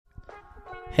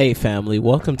Hey family,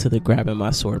 welcome to the Grabbing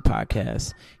My Sword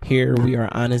podcast. Here we are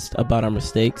honest about our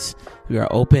mistakes, we are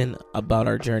open about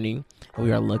our journey, and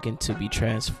we are looking to be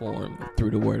transformed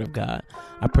through the Word of God.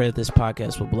 I pray that this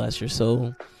podcast will bless your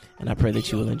soul, and I pray that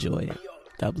you will enjoy it.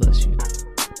 God bless you.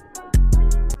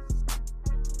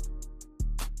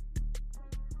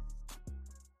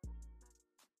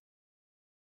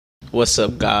 What's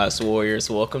up, God's warriors?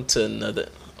 Welcome to another.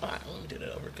 All right, let me do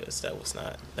that over because that was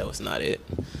not it.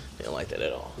 Didn't like that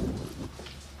at all.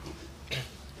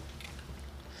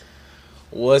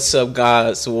 What's up,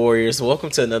 God's warriors? Welcome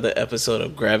to another episode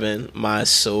of Grabbing My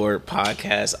Sword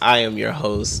podcast. I am your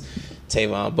host,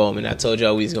 Tavon Bowman. I told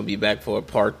y'all we was gonna be back for a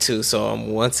part 2, so I'm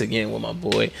once again with my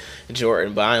boy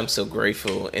Jordan. But I am so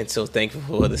grateful and so thankful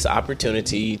for this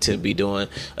opportunity to be doing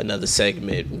another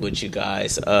segment with you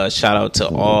guys. Shout out to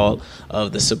all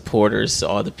of the supporters,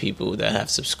 all the people that have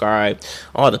subscribed,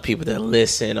 all the people that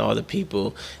listen, all the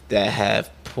people that have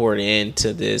poured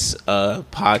into this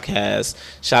podcast.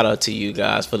 Shout out to you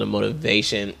guys for the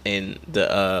motivation and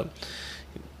the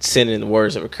sending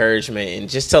words of encouragement and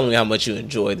just telling me how much you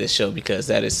enjoy this show, because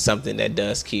that is something that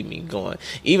does keep me going.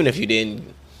 Even if you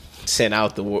didn't send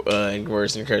out the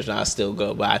words of encouragement, I still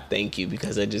go, but I thank you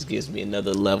because that just gives me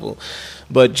another level.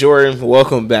 But Jordan,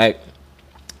 welcome back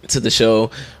to the show,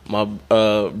 my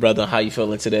brother. How you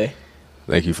feeling today?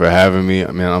 Thank you for having me.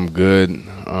 Man, I'm good.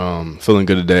 Feeling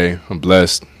good today. I'm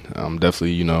blessed. I'm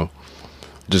definitely,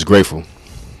 just grateful.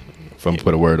 If I'm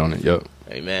put a word on it. Yep.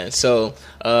 Amen. So,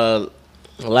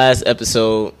 last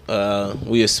episode,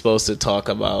 we were supposed to talk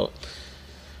about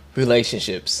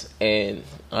relationships, and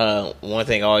one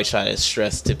thing I always try to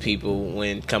stress to people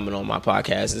when coming on my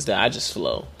podcast is that I just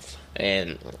flow,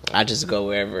 and I just go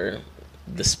wherever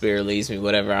the spirit leads me.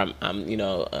 Whatever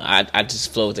I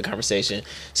just flow with the conversation.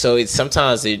 So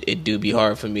sometimes it do be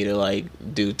hard for me to like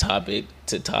do topic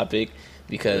to topic,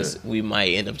 because we might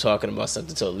end up talking about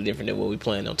something totally different than what we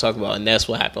planned on talking about. And that's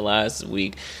what happened last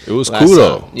week. It was cool,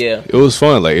 though. Yeah. It was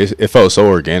fun. Like, it felt so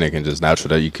organic and just natural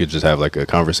that you could just have, like, a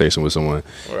conversation with someone.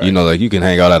 Right. Like, you can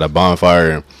hang out at a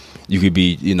bonfire and you could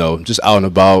be, just out and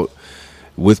about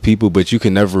with people, but you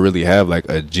can never really have, like,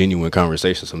 a genuine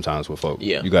conversation sometimes with folks.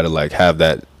 Yeah. You got to, like, have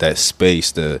that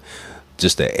space to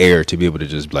just the air to be able to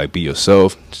just like be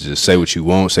yourself, to just say what you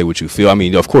want, say what you feel. I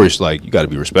mean, of course, like, you got to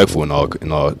be respectful in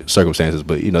all circumstances,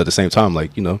 but at the same time,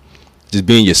 like, just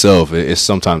being yourself, it's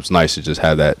sometimes nice to just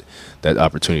have that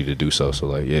opportunity to do so. So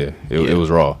like, it was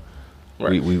raw.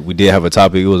 Right. We did have a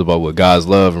topic. It was about what God's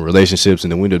love and relationships,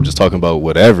 and then we ended up just talking about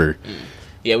whatever.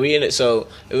 Yeah, we ended. So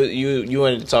you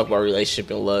wanted to talk about relationship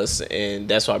and lust, and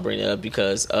that's why I bring it up,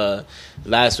 because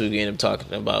last week we ended up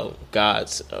talking about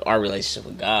our relationship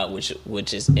with God,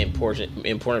 which is important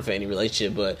for any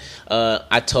relationship. But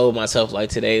I told myself,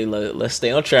 like, today, let's stay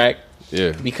on track.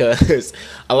 Yeah. Because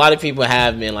a lot of people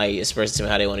have been like expressing to me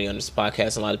how they want to get on this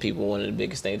podcast. A lot of people, one of the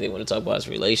biggest things they want to talk about is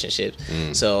relationships.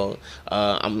 So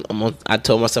I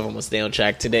told myself I'm gonna stay on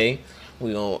track today.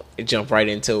 We're going to jump right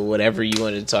into whatever you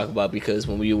wanted to talk about, because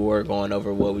when we were going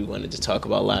over what we wanted to talk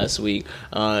about last week,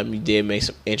 you did make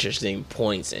some interesting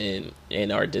points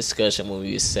in our discussion when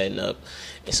we were setting up.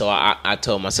 And so I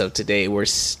told myself today we're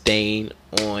staying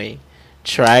on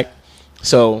track.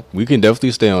 So we can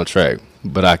definitely stay on track,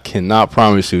 but I cannot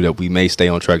promise you that we may stay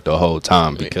on track the whole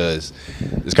time, because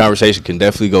this conversation can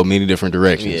definitely go many different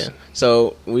directions. Yeah.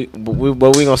 So what we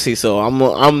going to see. So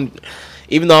I'm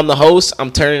even though I'm the host, I'm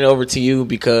turning it over to you,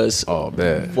 because man.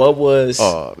 Man.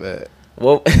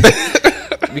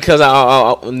 Because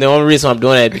the only reason I'm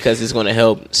doing that is because it's going to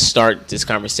help start this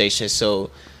conversation.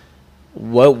 So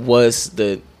what was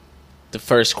the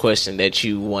first question that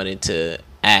you wanted to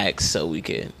ask so we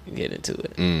could get into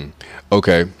it?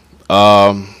 Okay.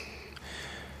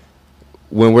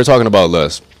 When we're talking about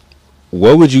lust,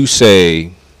 what would you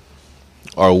say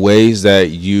are ways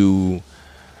that you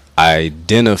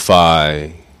identify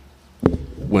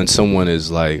when someone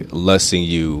is like lusting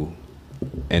you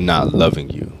and not loving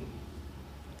you?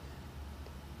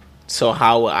 So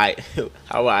how would I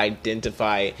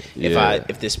identify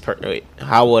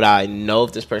how would I know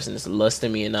if this person is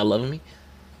lusting me and not loving me?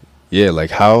 Yeah,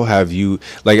 like, how have you,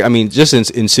 like, I mean, just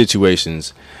in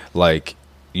situations like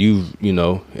you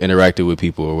interacted with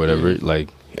people or whatever, like,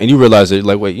 and you realize that,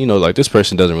 like, wait, like, this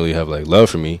person doesn't really have like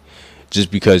love for me, just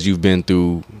because you've been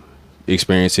through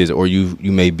experiences, or you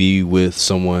may be with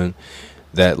someone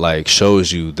that like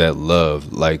shows you that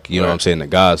love, like, you know what I'm saying, the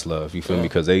God's love, you feel me,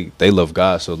 because they love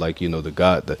God, so like,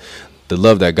 the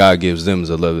love that God gives them is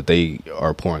a love that they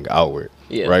are pouring outward,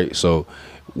 right? So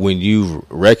when you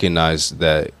recognize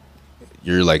that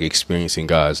you're like experiencing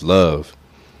God's love,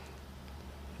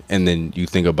 and then you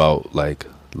think about like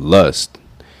lust,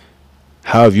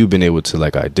 how have you been able to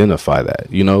like identify that?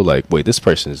 You know, like, wait, this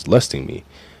person is lusting me.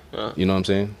 You know what I'm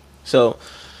saying? So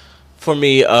for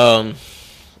me, it's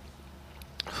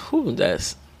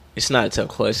not a tough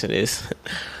question.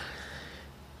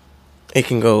 It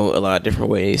can go a lot of different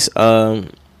ways. The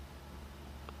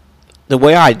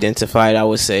way I identify it, I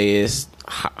would say, is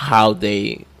how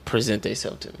they present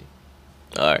themselves to me.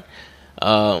 All right.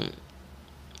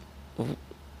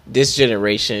 This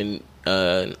generation,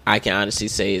 I can honestly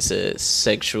say, it's a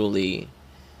sexually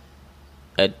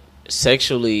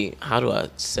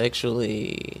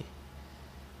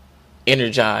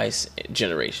energized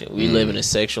generation. We live in a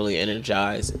sexually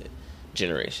energized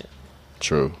generation.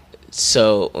 True.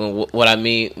 So what I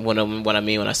mean when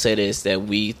I say this, that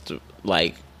we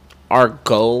like our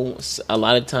goals. A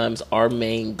lot of times, our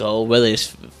main goal, whether it's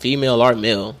female or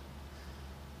male,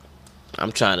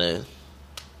 I'm trying to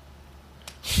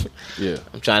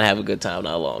have a good time,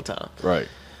 not a long time. Right.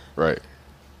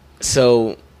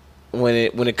 So when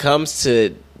it comes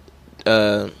to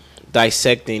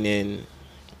dissecting and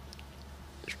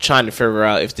trying to figure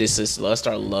out if this is lust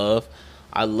or love,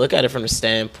 I look at it from the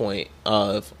standpoint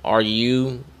of, are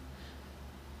you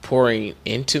pouring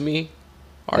into me,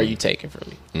 or are you taking from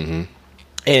me? Mm-hmm.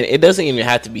 And it doesn't even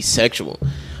have to be sexual.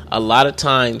 A lot of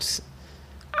times,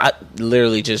 I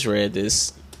literally just read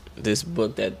this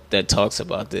book that talks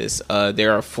about this.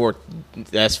 There are 4.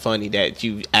 That's funny that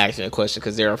you asked me a question,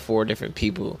 because there are 4 different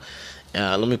people.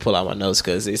 Let me pull out my notes,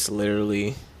 because it's in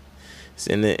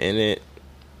the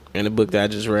book that I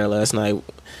just read last night.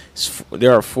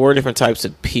 There are 4 different types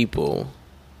of people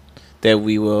that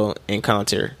we will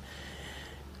encounter.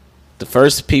 The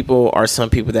first people are some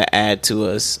people that add to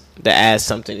us, that add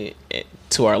something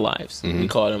to our lives. Mm-hmm. We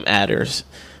call them adders.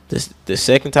 The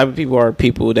second type of people are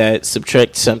people that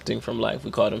subtract something from life.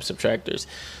 We call them subtractors.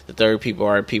 The third people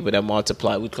are people that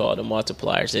multiply. We call them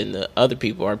multipliers. And the other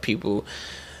people are people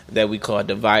that we call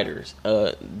dividers.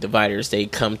 They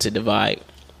come to divide.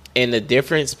 And the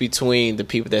difference between the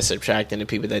people that subtract and the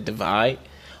people that divide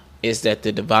is that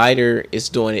the divider is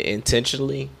doing it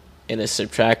intentionally, and the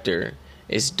subtractor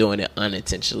is doing it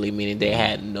unintentionally, meaning they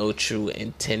had no true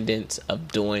intendance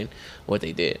of doing what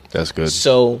they did. That's good.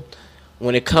 So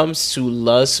when it comes to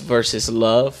lust versus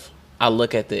love, I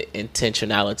look at the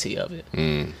intentionality of it.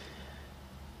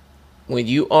 When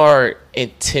you are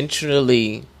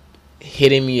intentionally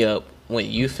hitting me up when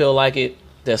you feel like it,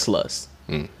 that's lust.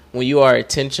 When you are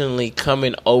intentionally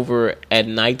coming over at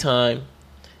nighttime,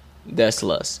 that's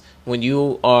lust. When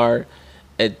you are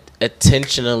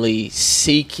intentionally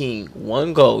seeking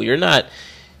one goal, you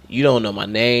don't know my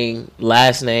name,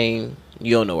 last name,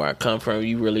 you don't know where I come from,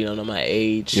 you really don't know my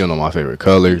age. You don't know my favorite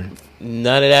color.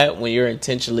 None of that. When you're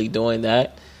intentionally doing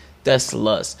that, that's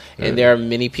lust. Yeah. And there are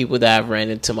many people that I've ran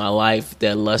into my life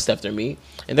that lust after me.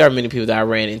 And there are many people that I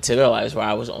ran into their lives where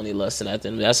I was only lusting at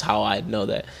them. That's how I know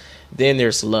that. Then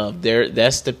there's love.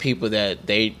 That's the people that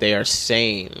they are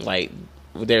saying, like,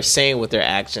 they're saying with their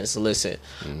actions, listen,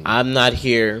 I'm not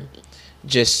here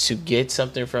just to get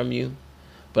something from you,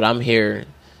 but I'm here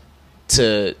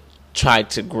to try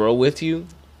to grow with you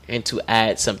and to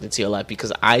add something to your life,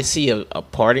 because I see a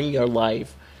part in your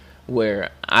life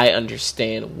where I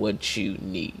understand what you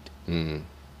need.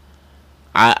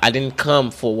 I didn't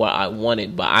come for what I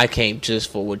wanted, but I came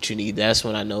just for what you need. That's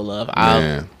when I know love.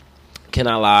 Can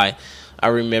I lie? I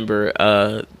remember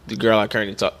the girl I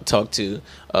currently talk to.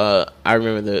 I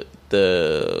remember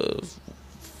the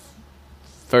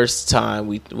first time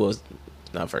we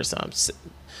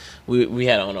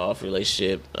had an on-off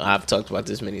relationship. I've talked about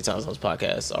this many times on this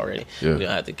podcast already. Yeah. We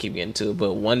don't have to keep getting to it.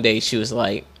 But one day she was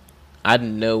like, I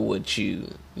know what you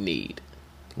need.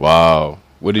 Wow.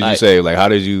 What did you say? Like, how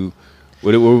did you...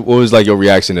 What was like your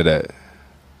reaction to that?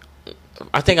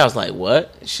 I think I was like,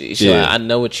 "What?" She like, "I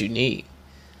know what you need."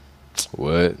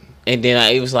 What? And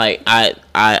then it was like I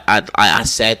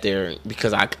sat there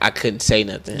because I couldn't say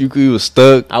nothing. You was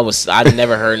stuck. I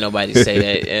never heard nobody say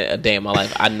that a day in my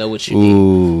life. I know what you need.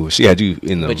 Ooh, she had you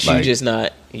in the. But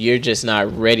you're just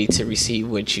not ready to receive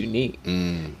what you need.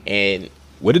 And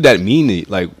what did that mean?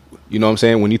 Like, you know what I'm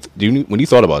saying? When you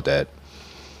thought about that,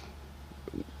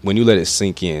 when you let it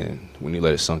sink in,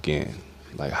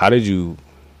 like, how did you?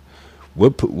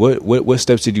 What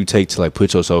steps did you take to like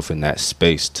put yourself in that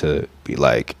space to be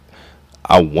like,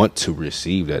 I want to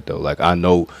receive that though. Like, I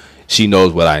know she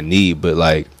knows what I need, but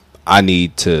like, I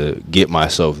need to get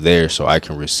myself there so I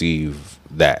can receive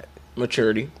that.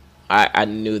 Maturity. I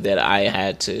knew that I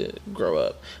had to grow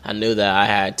up. I knew that I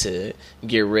had to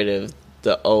get rid of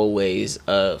the old ways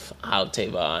of how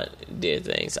Tavon did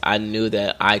things. I knew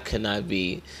that I could not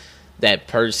be that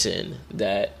person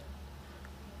that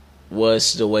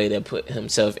was the way that put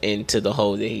himself into the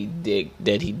hole that he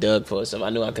dug for himself. I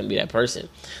knew I couldn't be that person.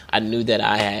 I knew that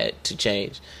I had to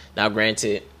change. Now,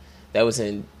 granted, that was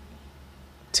in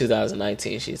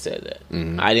 2019. She said that.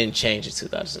 Mm-hmm. I didn't change in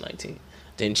 2019.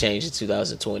 Didn't change in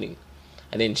 2020.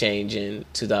 I didn't change in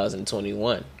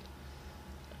 2021.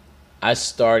 I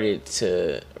started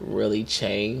to really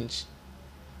change.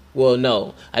 Well,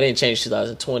 no, I didn't change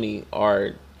 2020,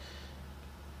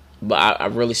 but I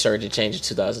really started to change in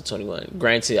 2021.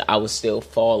 Granted, I was still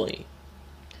falling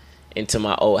into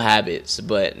my old habits,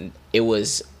 but it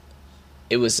was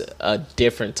a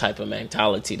different type of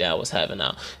mentality that I was having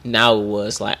now. Now it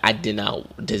was like I did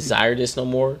not desire this no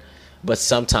more, but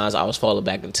sometimes I was falling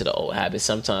back into the old habits.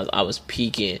 Sometimes I was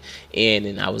peeking in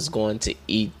and I was going to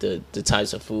eat the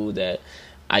types of food that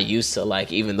I used to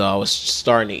like, even though I was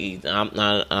starting to eat.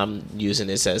 I'm using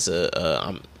this as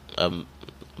a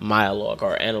monologue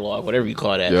or analog, whatever you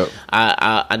call that. Yep.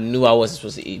 I knew I wasn't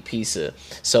supposed to eat pizza,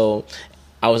 so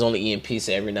I was only eating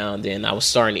pizza every now and then. I was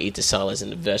starting to eat the salads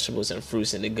and the vegetables and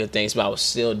fruits and the good things, but I was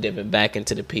still dipping back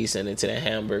into the pizza and into the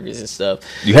hamburgers and stuff.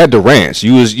 You had the ranch.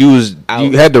 You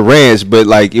had the ranch, but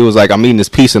like it was like I'm eating this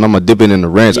pizza and I'm gonna dip it in the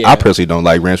ranch. Yeah. I personally don't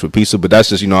like ranch with pizza, but that's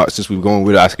just since we're going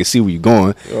with it, I can see where you're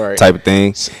going, Right. type of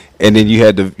thing. And then you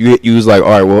was like, all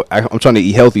right, well, I'm trying to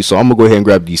eat healthy, so I'm gonna go ahead and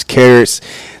grab these carrots,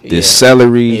 this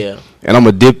celery, and I'm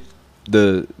gonna dip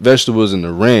the vegetables in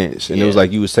the ranch. And it was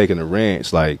like you was taking the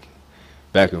ranch like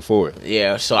back and forth.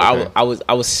 Yeah, so Okay.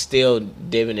 I was still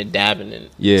dipping and dabbing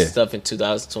and stuff in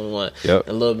 2021,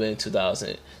 a little bit in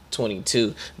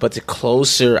 2022. But the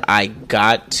closer I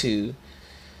got to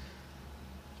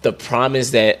the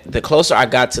promise that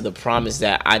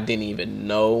I didn't even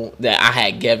know that I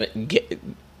had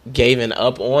given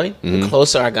up on, the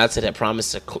closer I got to that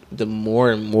promise, the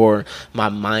more and more my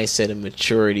mindset and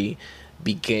maturity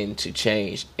began to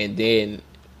change. And then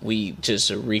we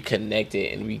just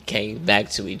reconnected and we came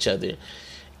back to each other,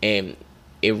 and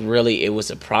it was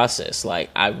a process.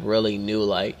 Like I really knew,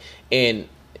 like, and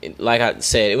like I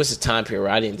said, it was a time period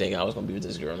where I didn't think I was gonna be with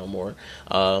this girl no more.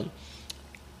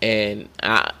 And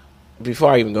before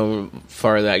I even go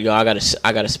further, y'all, I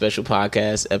got a special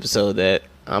podcast episode that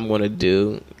I'm gonna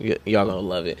do. Y'all gonna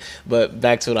love it. But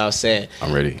back to what I was saying.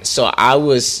 I'm ready. So I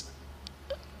was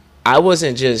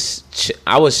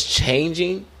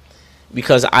changing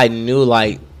because I knew,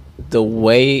 like, the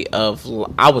way of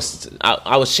I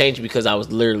was changing because I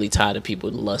was literally tired of people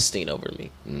lusting over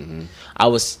me. Mm-hmm. I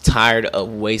was tired of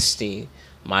wasting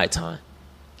my time.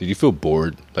 Did you feel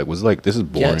bored? Like, was it like, this is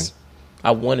boring? Yes.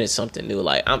 I wanted something new.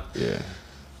 Like,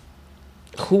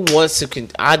 who wants to?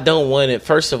 I don't want it.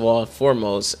 First of all,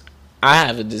 foremost, I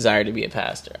have a desire to be a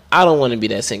pastor. I don't want to be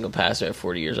that single pastor at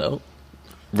 40 years old.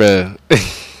 Bruh.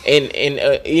 And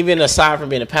even aside from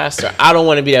being a pastor, I don't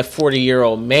want to be that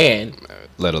 40-year-old man.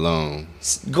 Let alone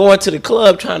going to the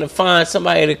club trying to find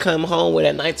somebody to come home with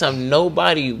at nighttime.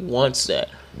 Nobody wants that.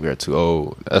 We are too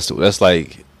old. That's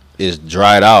like, it's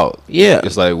dried out. Yeah.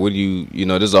 It's like, what do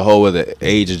there's a whole other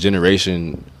age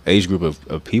group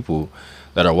of people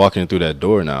that are walking through that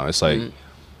door now. It's like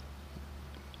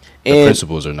the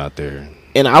principles are not there.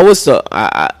 And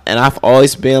I've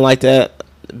always been like that.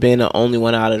 Being the only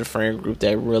one out of the friend group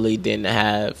that really didn't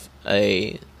have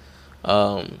a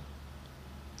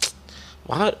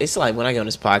it's like when I get on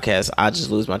this podcast, I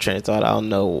just lose my train of thought. I don't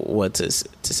know what to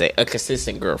say. A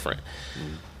consistent girlfriend.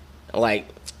 Like,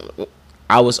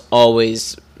 I was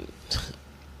always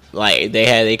like, they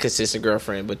had a consistent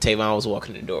girlfriend, but Tavon was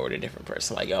walking the door with a different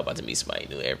person. Like, y'all about to meet somebody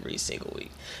new every single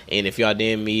week. And if y'all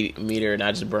didn't meet her and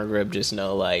I just bring her up, just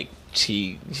know, like,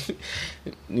 she,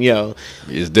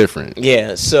 it's different.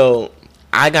 Yeah, so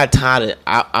I got tired of,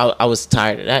 I was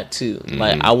tired of that too. Mm-hmm.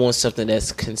 Like, I want something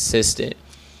that's consistent.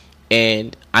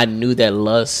 And I knew that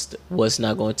lust was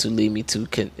not going to lead me to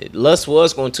lust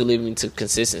was going to lead me to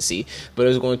consistency, but it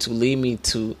was going to lead me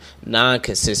to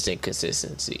non-consistent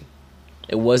consistency.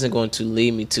 It wasn't going to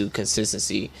lead me to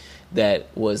consistency that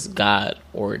was God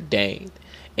ordained,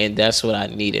 and that's what I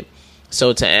needed.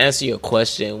 So to answer your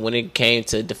question, when it came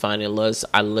to defining lust,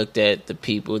 I looked at the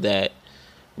people that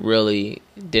really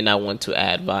did not want to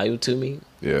add value to me.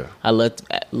 Yeah, I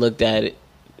looked at it,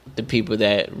 the people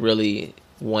that really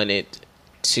wanted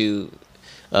to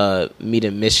meet a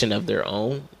mission of their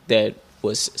own that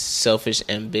was selfish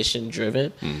ambition driven.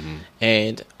 Mm-hmm.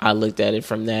 And I looked at it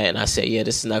from that and I said, yeah,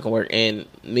 this is not gonna work. And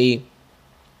me,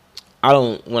 I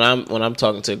don't, when I'm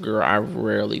talking to a girl, I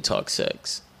rarely talk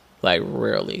sex. Like,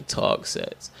 rarely talk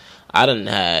sex. I done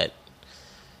had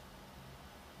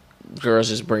girls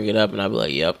just bring it up and I'd be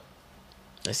like, yep,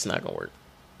 it's not gonna work.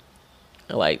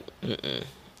 Like,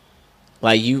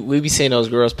 Like we be seeing those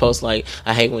girls post like,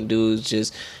 I hate when dudes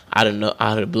just out of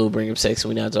the blue bring up sex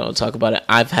and we not don't talk about it.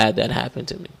 I've had that happen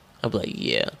to me. I'm like,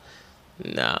 yeah,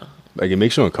 nah. Like, it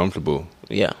makes you uncomfortable.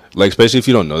 Yeah. Like, especially if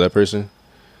you don't know that person.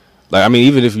 Like, I mean,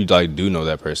 even if you like do know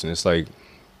that person, it's like,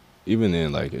 even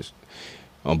then, like, it's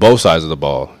on both sides of the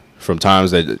ball. From times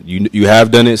that you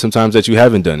have done it, sometimes that you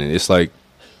haven't done it. It's like,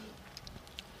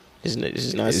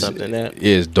 it's not something that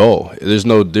it's dull. There's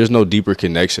no deeper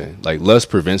connection. Like, lust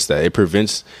prevents that. It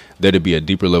prevents there to be a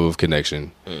deeper level of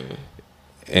connection,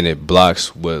 and it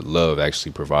blocks what love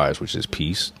actually provides, which is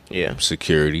peace,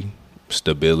 security,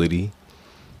 stability,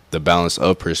 the balance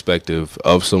of perspective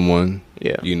of someone.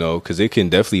 Yeah, you know, because it can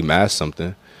definitely mask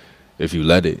something if you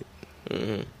let it.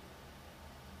 Mm-hmm.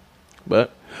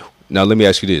 But now let me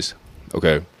ask you this,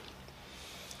 okay?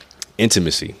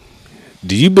 Intimacy.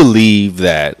 Do you believe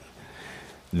that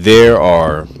there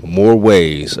are more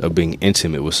ways of being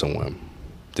intimate with someone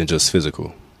than just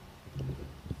physical?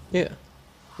 Yeah.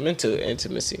 Mental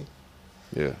intimacy.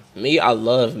 Yeah. Me, I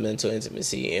love mental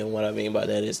intimacy, and what I mean by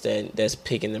that is that's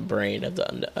picking the brain of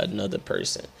another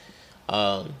person.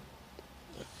 And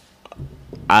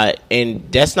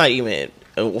that's not even.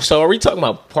 So are we talking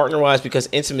about partner wise? Because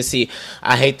intimacy,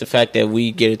 I hate the fact that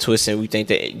we get it twisted and we think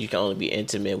that you can only be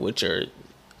intimate with your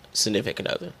significant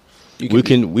other. We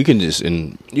can just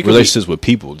in relationships with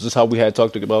people, just how we had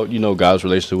talked about, you know, God's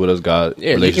relationship with us, God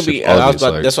relationship. You can be. That's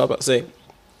what I was about to say.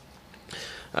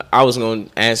 I was going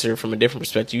to answer from a different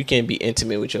perspective. You can't be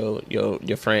intimate with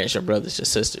your friends, your brothers, your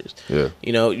sisters. Yeah.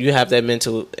 You know, you have that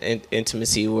mental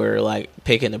intimacy where, like,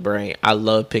 picking the brain. I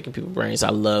love picking people's brains. I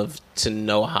love to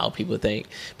know how people think.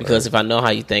 Because if I know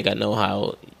how you think, I know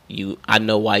I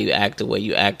know why you act the way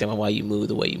you act and why you move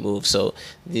the way you move. So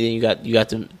then you got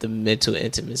the mental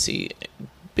intimacy,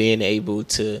 being able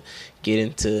to get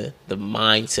into the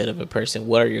mindset of a person.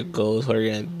 What are your goals? What are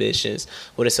your ambitions?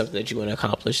 What is something that you want to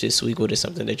accomplish this week? What is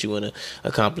something that you want to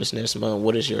accomplish next month?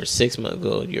 What is your 6-month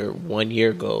goal? Your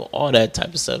 1-year goal? All that type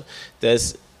of stuff.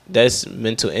 That's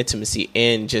mental intimacy,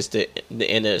 and just the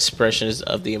expressions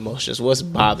of the emotions. What's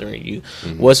bothering you?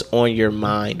 Mm-hmm. What's on your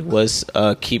mind? What's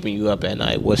keeping you up at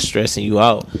night? What's stressing you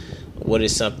out? What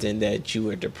is something that you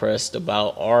are depressed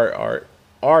about or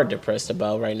are depressed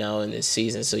about right now in this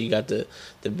season? So you got the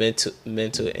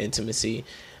mental intimacy.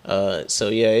 So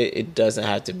yeah, it doesn't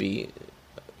have to be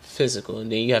physical.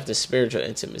 And then you have the spiritual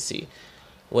intimacy.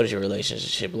 What is your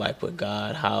relationship like with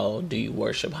God? How do you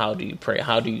worship? How do you pray?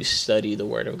 How do you study the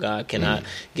Word of God? Can I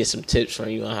get some tips from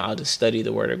you on how to study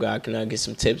the Word of God? Can I get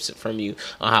some tips from you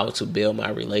on how to build my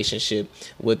relationship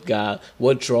with God?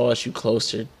 What draws you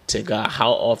closer to God?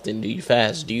 How often do you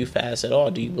fast? Do you fast at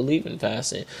all? Do you believe in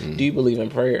fasting? Do you believe in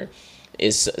prayer?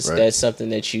 That's something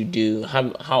that you do.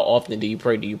 How often do you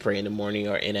pray? Do you pray in the morning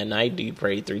or in at night? Do you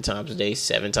pray 3 times a day,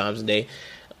 7 times a day?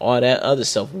 All that other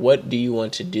stuff. What do you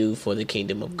want to do for the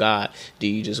kingdom of God? Do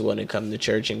you just want to come to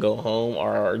church and go home,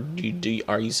 or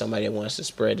are you somebody that wants to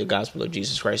spread the gospel of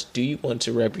Jesus Christ? Do you want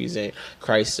to represent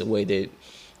Christ the way that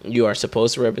you are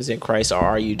supposed to represent Christ, or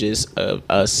are you just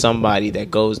somebody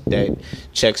that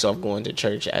checks off going to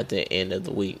church at the end of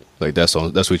the week? Like that's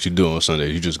what you do on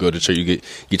Sunday. You just go to church. You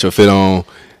get your fit on.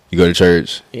 You go to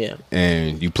church. Yeah.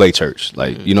 And you play church.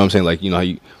 Like you know what I'm saying. Like, you know how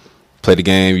you play the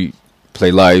game. You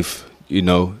play life. You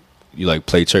know, you like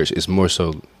play church. It's more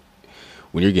so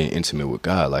when you're getting intimate with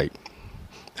God. Like,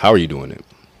 how are you doing it?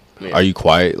 Yeah. Are you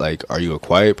quiet? Like, are you a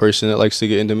quiet person that likes to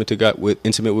get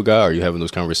intimate with God? Are you having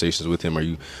those conversations with Him? Are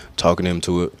you talking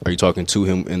to Him Are you talking to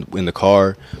Him in the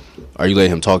car? Are you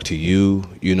letting Him talk to you?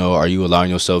 You know, are you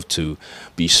allowing yourself to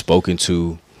be spoken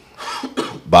to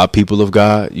by people of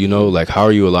God? You know, like, how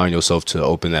are you allowing yourself to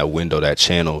open that window, that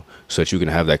channel, so that you can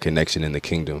have that connection in the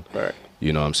kingdom? Right.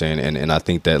 You know what I'm saying? And I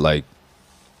think that, like,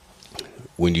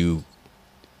 when you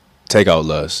take out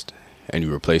lust and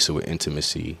you replace it with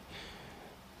intimacy,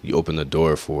 you open the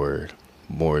door for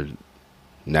more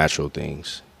natural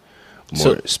things,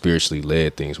 more spiritually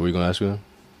led things. What are you gonna ask me?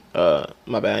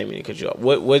 My bad, I didn't mean to cut you off.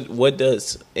 What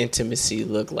does intimacy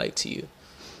look like to you?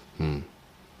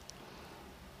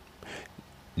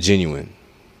 Genuine,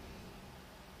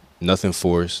 nothing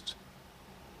forced.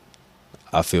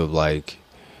 I feel like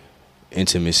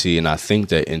intimacy, and I think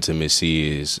that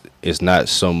intimacy is not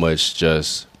so much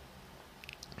just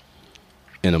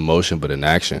an emotion, but an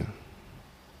action.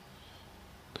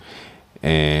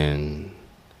 And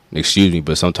excuse me,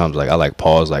 but sometimes, like, I like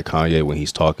pause, like Kanye when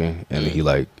he's talking, and then he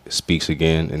like speaks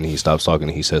again, and he stops talking,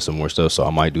 and he says some more stuff. So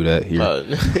I might do that here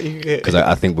because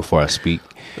I think before I speak.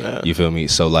 You feel me?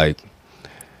 So like,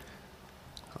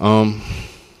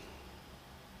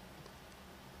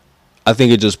 I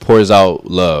think it just pours out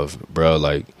love, bro.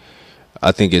 Like,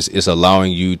 I think it's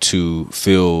allowing you to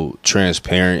feel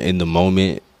transparent in the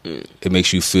moment. It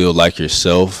makes you feel like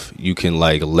yourself. You can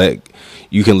let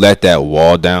that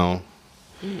wall down,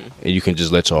 and you can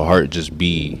just let your heart just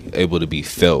be able to be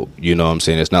felt. You know what I'm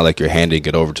saying? It's not like you're handing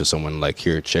it over to someone like,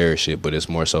 here, cherish it, but it's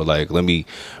more so like, let me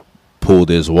pull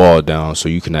this wall down so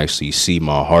you can actually see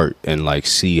my heart and like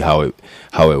see how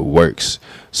it works,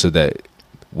 so that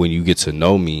when you get to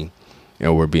know me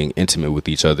and we're being intimate with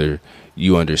each other,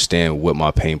 you understand what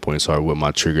my pain points are, what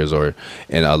my triggers are,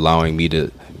 and allowing me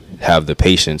to have the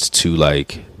patience to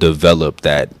like develop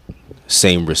that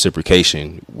same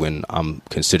reciprocation when I'm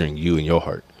considering you and your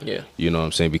heart. Yeah. You know what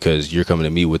I'm saying? Because you're coming to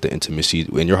me with the intimacy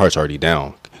and your heart's already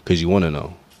down because you want to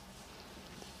know.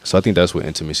 So I think that's what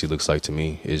intimacy looks like to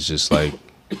me. It's just like,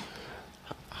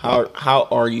 how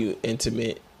are you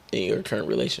intimate in your current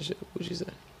relationship, would you say?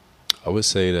 I would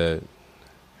say that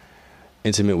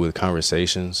intimate with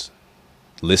conversations,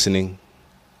 listening.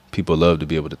 People love to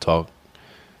be able to talk.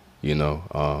 You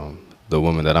know, the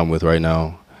woman that I'm with right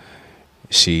now,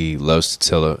 she loves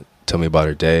to tell me about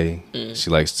her day.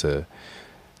 She likes to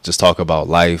just talk about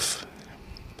life,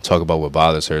 talk about what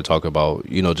bothers her, talk about,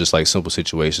 you know, just like simple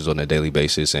situations on a daily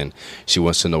basis. And she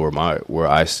wants to know where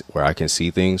I can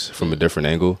see things from a different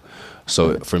angle.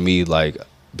 So for me, like,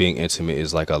 being intimate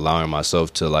is like allowing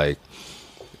myself to like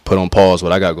put on pause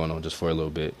what I got going on just for a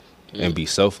little bit and be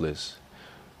selfless,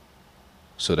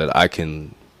 so that I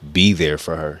can be there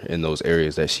for her in those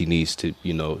areas that she needs to,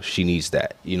 you know, she needs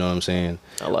that. You know what I'm saying?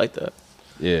 I like that.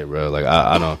 Yeah, bro. Like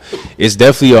I don't. It's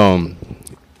definitely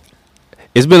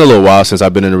it's been a little while since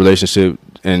I've been in a relationship,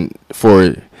 and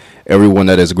for everyone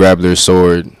that has grabbed their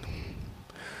sword,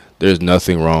 there's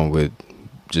nothing wrong with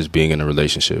just being in a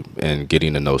relationship and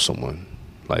getting to know someone,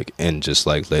 like, and just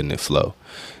like letting it flow.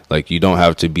 Like, you don't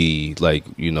have to be like,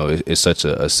 you know, it's such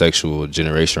a sexual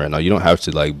generation right now. You don't have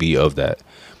to like be of that.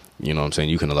 You know what I'm saying?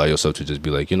 You can allow yourself to just be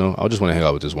like, you know, I just want to hang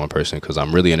out with this one person because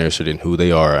I'm really interested in who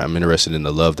they are. I'm interested in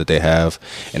the love that they have.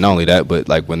 And not only that, but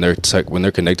like when they're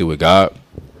connected with God,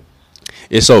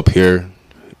 it's so pure,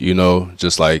 you know,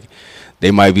 just like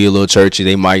they might be a little churchy,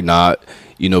 they might not,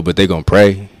 you know, but they going to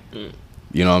pray.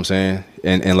 You know what I'm saying?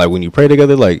 And like when you pray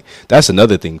together, like that's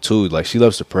another thing too. Like she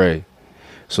loves to pray.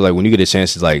 So like when you get a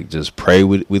chance to like just pray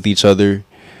with each other,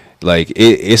 like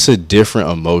it's a different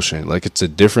emotion. Like it's a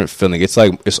different feeling. It's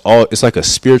like it's like a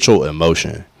spiritual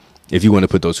emotion, if you want to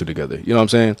put those two together. You know what I'm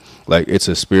saying? Like it's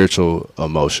a spiritual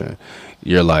emotion.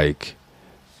 You're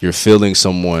feeling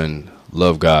someone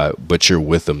love God, but you're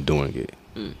with them doing it.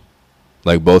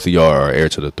 Like both of y'all are heir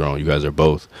to the throne. You guys are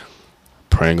both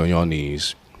praying on your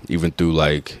knees, even through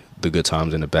like the good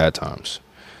times and the bad times.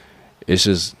 It's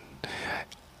just,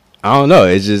 I don't know.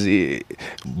 It's just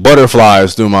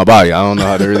butterflies through my body. I don't know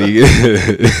how to really.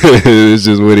 It's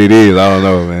just what it is. I don't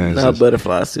know, man. Not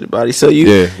butterflies through the body. So you.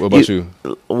 Yeah. What about you?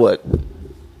 What?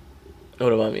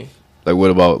 What about me? Like, what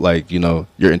about like, you know,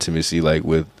 your intimacy, like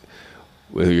with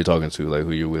who you're talking to, like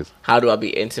who you're with? How do I be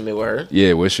intimate with her?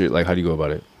 Yeah. What's your like? How do you go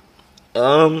about it?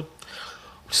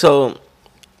 So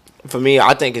for me,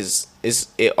 I think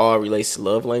it all relates to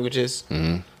love languages.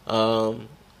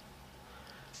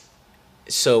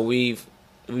 So we've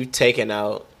taken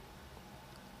out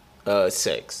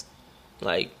sex.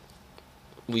 Like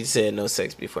we said, no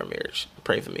sex before marriage.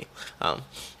 Pray for me.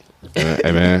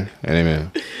 Amen and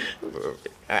amen.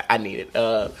 I need it.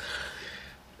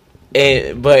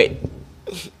 But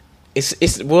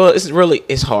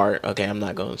it's hard. Okay, I'm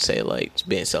not gonna say like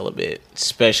being celibate,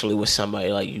 especially with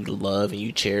somebody like you love and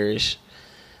you cherish.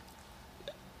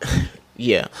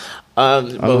 Yeah,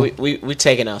 but we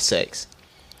taking out sex,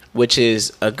 which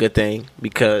is a good thing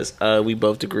because we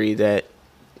both agree that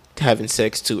having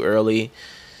sex too early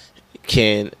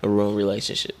can ruin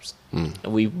relationships. And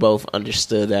we both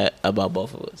understood that about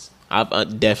both of us.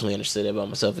 I've definitely understood it about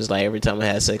myself. It's like every time I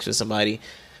had sex with somebody,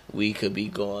 we could be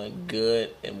going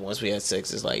good, and once we had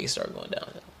sex, it's like you start going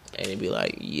downhill. And it'd be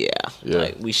like, yeah.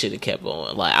 Like we should have kept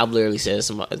on. Like I've literally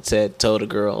told a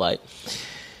girl like,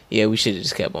 yeah, we should have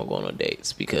just kept on going on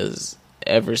dates because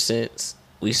ever since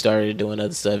we started doing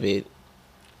other stuff,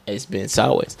 it's been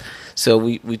sideways. So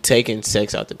we taken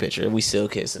sex out the picture. We still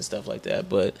kiss and stuff like that,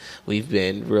 but we've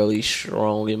been really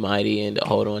strong and mighty and to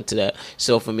hold on to that.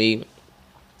 So for me,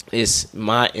 it's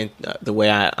the way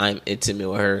I'm intimate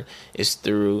with her is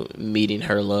through meeting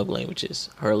her love languages.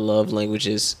 Her love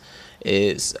languages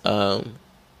is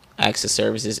acts of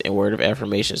services and word of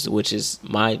affirmations, which is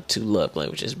my two love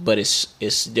languages, but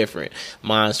it's different.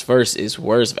 Mine's first is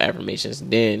words of affirmations,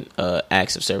 then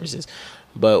acts of services.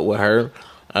 But with her,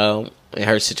 in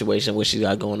her situation, what she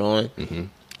got going on,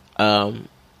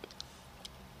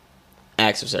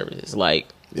 acts of services, like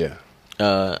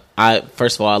I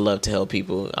first of all, I love to help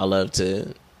people. I love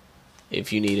to,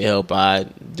 if you need help, I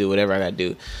do whatever I gotta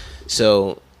do.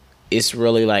 So it's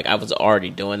really like I was already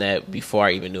doing that before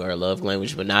I even knew her love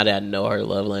language. But now that I know her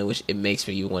love language, it makes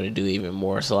me want to do even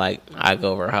more. So like I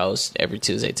go over her house every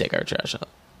Tuesday, take her trash out.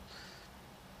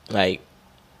 Like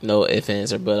no ifs,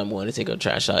 ands, or but I'm going to take her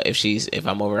trash out. If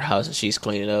I'm over her house and she's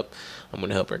cleaning up, I'm going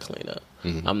to help her clean up.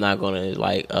 Mm-hmm. I'm not going to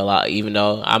like allow, even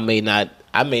though I may not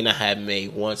have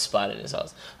made one spot in this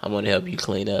house. I'm going to help you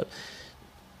clean up.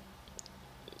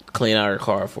 Clean out her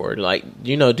car for her, like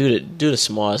do the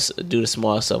small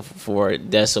stuff for her.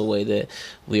 That's a way that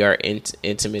we are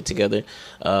intimate together.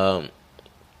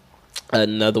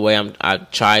 Another way I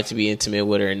try to be intimate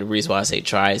with her, and the reason why I say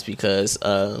try is because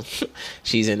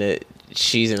she's in a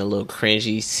little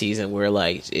cringy season where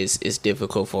like it's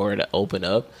difficult for her to open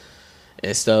up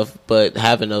and stuff. But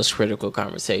having those critical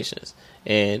conversations,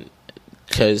 and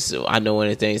because I know one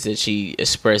of the things that she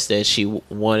expressed that she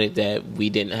wanted that we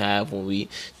didn't have when we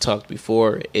talked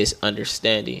before is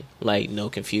understanding, like no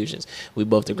confusions. We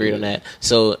both agreed on that.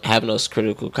 So having those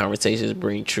critical conversations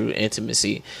bring true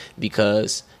intimacy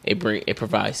because it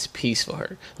provides peace for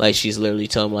her. Like she's literally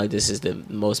telling me like this is the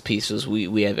most peaceful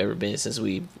we have ever been since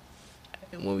when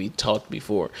we talked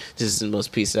before. This is the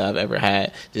most peace that I've ever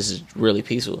had. This is really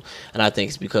peaceful, and I think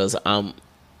it's because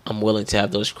I'm willing to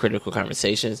have those critical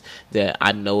conversations that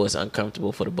I know is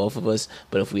uncomfortable for the both of us.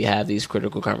 But if we have these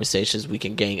critical conversations, we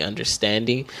can gain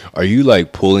understanding. Are you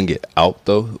like pulling it out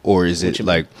though? Or is it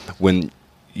like when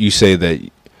you say that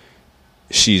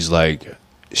she's like,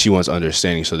 she wants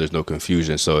understanding so there's no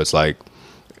confusion. So it's like,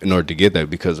 in order to get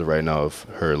that, because of right now of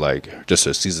her, like just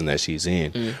her season that she's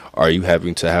in, are you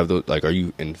having to have those, like, are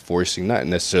you enforcing, not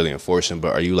necessarily enforcing,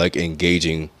 but are you like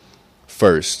engaging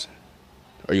first?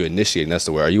 Are you initiating? That's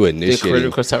the word. Are you initiating?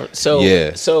 The critical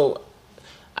So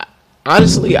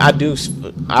honestly, I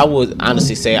would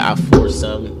honestly say I force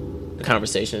some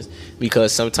conversations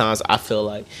because sometimes I feel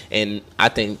like, and I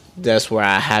think that's where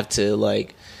I have to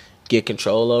like get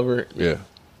control over it. Yeah.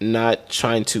 Not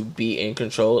trying to be in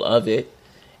control of it,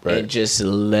 right, and just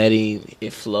letting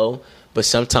it flow. But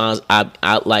sometimes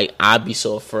I'd be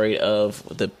so afraid of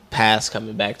the past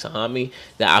coming back to haunt me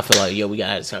that I feel like, yo, we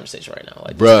gotta have this conversation right now.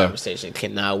 Like this conversation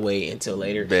cannot wait until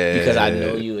later because I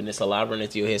know you and it's a lot running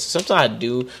through your head. So sometimes I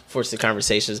do force the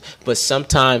conversations, but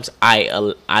sometimes I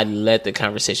let the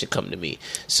conversation come to me.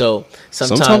 So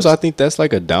sometimes I think that's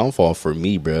like a downfall for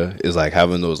me, bruh, is like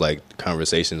having those like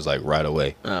conversations like right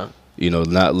away.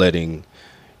 Not letting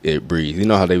it breathe. You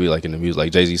know how they be like in the music,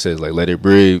 like Jay-Z says, like let it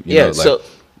breathe. You know, like, so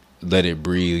let it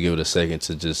breathe, give it a second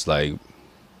to just like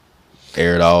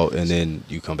air it out, and then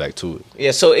you come back to it.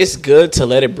 Yeah, so it's good to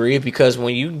let it breathe because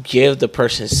when you give the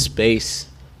person space,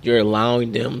 you're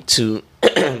allowing them to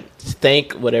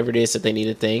think whatever it is that they need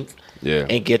to think,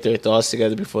 and get their thoughts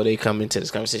together before they come into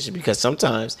this conversation. Because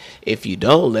sometimes if you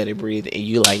don't let it breathe and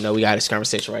you like, no, we got this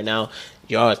conversation right now,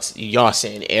 y'all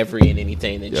saying every and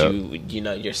anything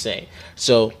that you're saying.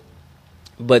 So,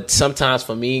 but sometimes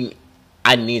for me,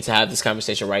 I need to have this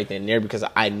conversation right then and there because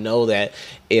I know that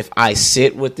if I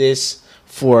sit with this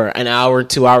for an hour,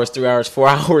 2 hours, 3 hours, 4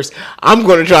 hours, I'm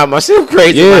going to drive myself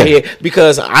crazy in my head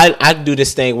because I do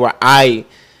this thing where I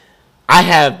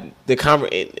have the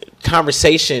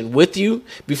conversation with you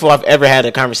before I've ever had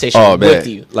a conversation with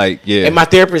you. And my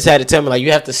therapist had to tell me, like,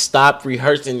 you have to stop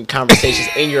rehearsing conversations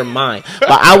in your mind.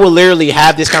 But I will literally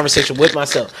have this conversation with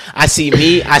myself. I see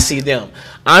me, I see them.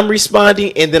 I'm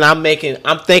responding, and then I'm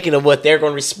thinking of what they're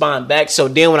going to respond back. So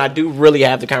then when I do really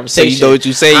have the conversation, so you know what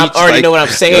you say. I already know what I'm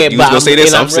saying, but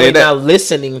I'm really not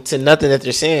listening to nothing that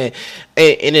they're saying,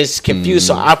 and it's confused.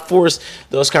 So I force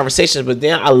those conversations, but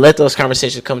then I let those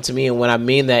conversations come to me. And when I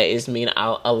mean that,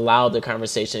 I'll allow the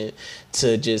conversation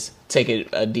to just take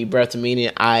a deep breath, meaning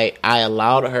I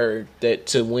allowed her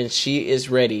to when she is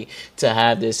ready to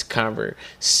have this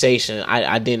conversation.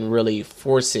 I didn't really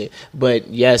force it, but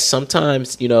yes,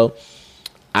 sometimes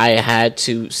I had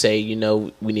to say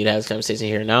we need to have this conversation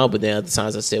here now, but then other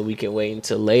times I said we can wait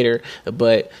until later.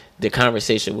 But the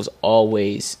conversation was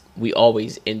we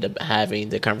always end up having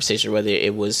the conversation, whether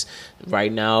it was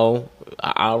right now,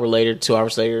 an hour later, 2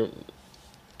 hours later,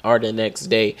 or the next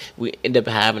day, we end up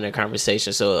having a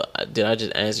conversation. So did I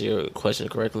just answer your question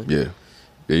correctly? Yeah,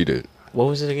 you did. What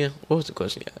was it again? What was the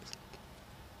question you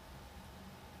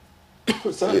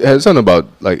asked? It had something about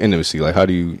like intimacy. Like, how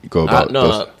do you go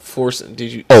about forcing?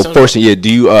 Did you? Oh, forcing. Yeah.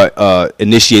 Do you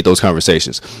initiate those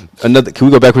conversations? Can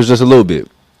we go backwards just a little bit?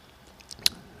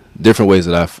 Different ways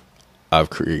that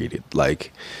I've created,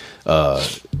 like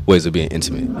ways of being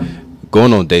intimate.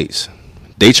 Going on dates.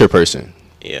 Date your person.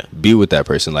 Yeah. Be with that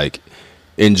person. Like,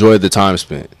 enjoy the time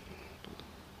spent.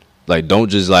 Like, don't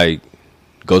just like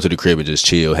go to the crib and just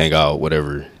chill, hang out,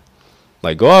 whatever.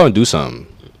 Like, go out and do something.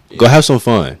 Yeah. Go have some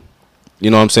fun.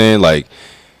 You know what I'm saying? Like,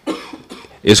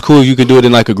 it's cool if you can do it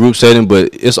in like a group setting, but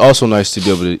it's also nice to be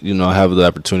able to, you know, have the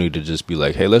opportunity to just be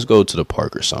like, hey, let's go to the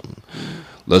park or something.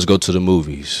 Let's go to the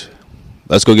movies.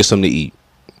 Let's go get something to eat.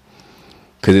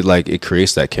 Because it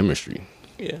creates that chemistry.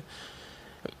 Yeah.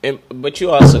 But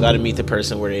you also got to meet the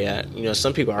person where they at. You know,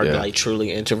 some people are like truly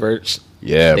introverts.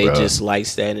 Yeah, they just like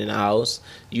staying in the house.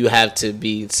 You have to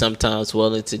be sometimes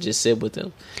willing to just sit with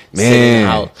them.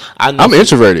 Man, I'm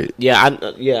introverted.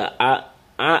 Yeah,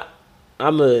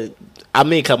 I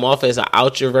may come off as an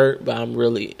outrovert, but I'm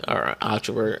really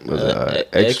extrovert.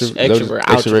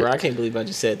 I can't believe I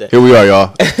just said that. Here we are,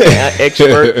 y'all.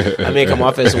 Extrovert. I may come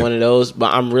off as one of those,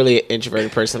 but I'm really an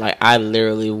introverted person. Like, I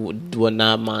literally would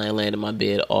not mind laying in my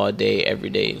bed all day, every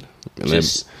day,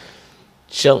 just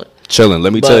chilling.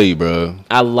 Let me tell you, bro.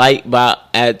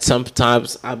 At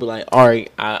sometimes I'll be like, all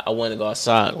right, I want to go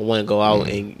outside. I want to go out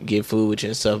and get food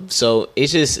and stuff. So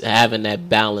it's just having that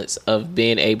balance of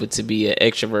being able to be an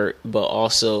extrovert, but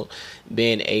also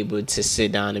being able to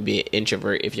sit down and be an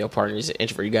introvert. If your partner is an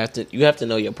introvert, you have to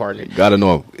know your partner. You gotta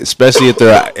know, especially if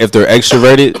they're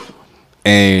extroverted,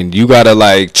 and you gotta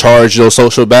like charge your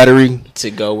social battery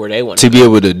to go where they want to be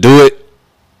able to do it.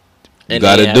 You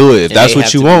gotta do it if that's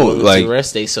what you want. Like, the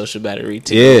rest of their social battery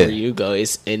to go where you go.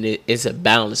 It's a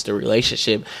balance. The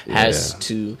relationship has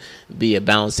to be a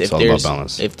balance.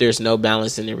 If there's no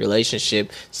balance in the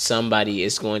relationship, somebody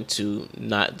is not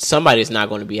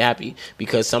going to be happy,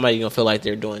 because somebody's gonna feel like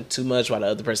they're doing too much while the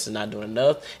other person's not doing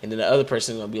enough, and then the other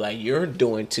person's gonna be like, you're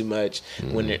doing too much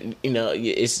when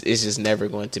it's just never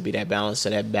going to be that balance. So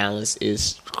that balance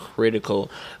is critical.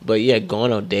 But yeah,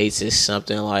 going on dates is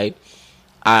something like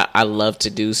I love to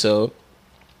do. So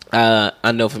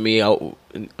I know for me,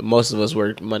 most of us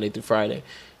work Monday through Friday,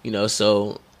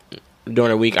 so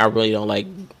during the week I really don't like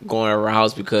going around the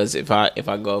house, because if I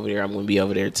go over there, I'm going to be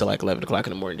over there till like 11 o'clock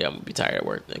in the morning. Then I'm going to be tired at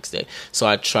work the next day. So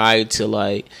I try to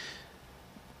like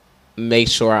make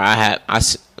sure on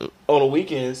the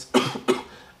weekends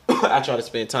I try to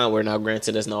spend time where, now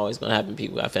granted that's not always going to happen.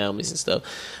 People got families and stuff,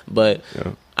 but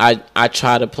I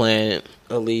try to plan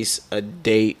at least a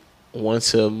date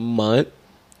once a month.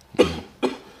 I'm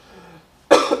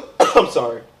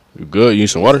sorry. You good? You need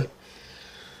some water?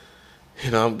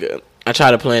 I'm good. I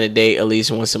try to plan a date at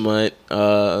least once a month.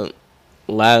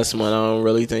 Last month, I don't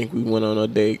really think we went on no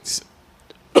dates.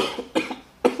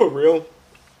 For real.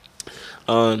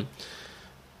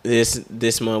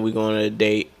 This month we going on a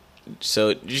date.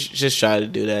 So just try to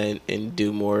do that and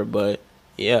do more. But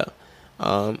yeah,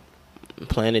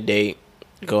 plan a date.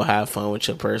 Go have fun with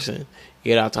your person.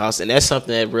 Get out the house. And that's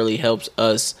something that really helps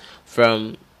us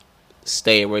from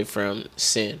stay away from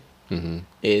sin.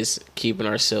 Is keeping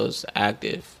ourselves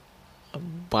active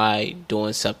by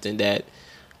doing something that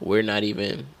we're not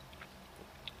even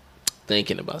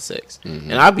thinking about sex.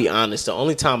 And I'll be honest, the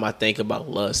only time I think about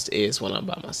lust is when I'm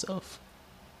by myself.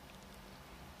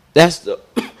 That's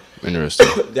interesting.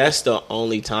 That's the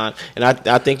only time. And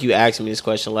I think you asked me this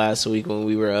question last week when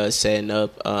we were setting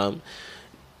up. I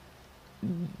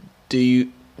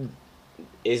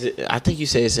think you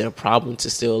said, is it a problem to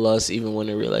still lust even when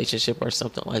in a relationship or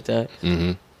something like that?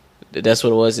 That's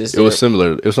what it was. It was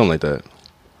similar. It was something like that.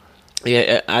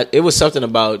 Yeah, it was something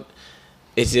about,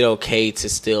 is it okay to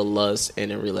still lust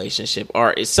in a relationship?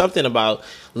 Or it's something about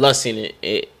lusting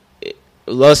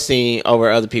over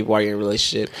other people while you're in a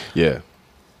relationship. Yeah,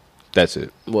 that's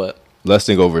it. What?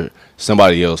 Lusting over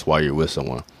somebody else while you're with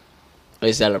someone.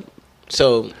 Is that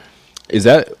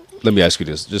let me ask you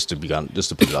this, just to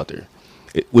put it out there.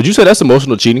 Would you say that's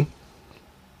emotional cheating?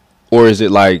 Or is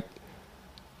it like...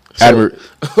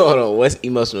 hold on, what's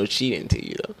emotional cheating to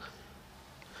you, though?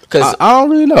 Because I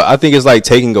don't really know. I think it's like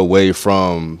taking away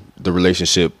from the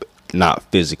relationship, not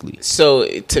physically. So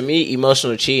to me,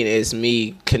 emotional cheating is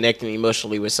me connecting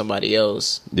emotionally with somebody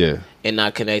else. Yeah. And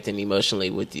not connecting emotionally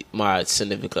with my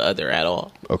significant other at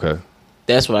all. Okay.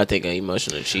 That's what I think of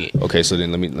emotional cheating. Okay, so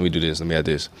then let me do this. Let me add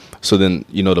this. So then,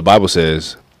 the Bible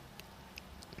says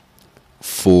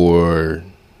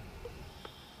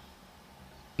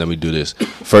let me do this.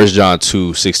 1 John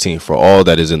 2:16, for all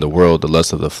that is in the world, the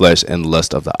lust of the flesh and the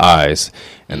lust of the eyes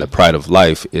and the pride of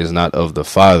life is not of the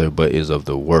Father, but is of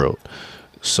the world.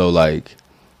 So like,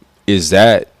 is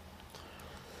that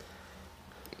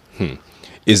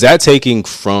taking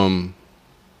from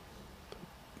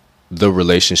the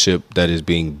relationship that is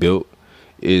being built?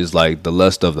 Is like the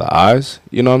lust of the eyes?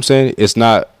 You know what I'm saying? It's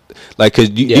not like,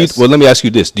 well, let me ask you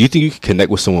this. Do you think you can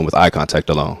connect with someone with eye contact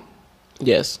alone?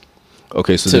 Yes.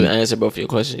 Okay, so to answer both of your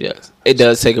questions, yes, it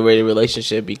does take away the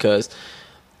relationship because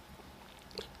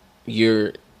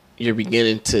you're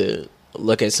beginning to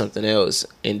look at something else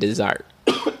and desire.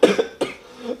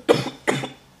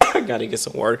 I gotta get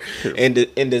some water and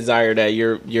desire that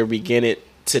you're beginning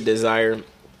to desire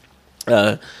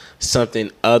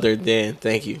something other than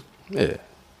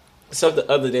something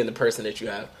other than the person that you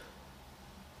have.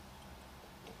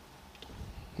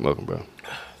 Welcome, bro.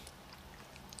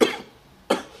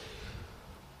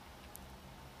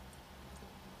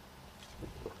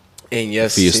 And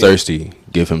yes, if he is thirsty,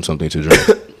 give him something to drink.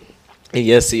 And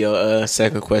yes, to your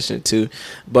second question too,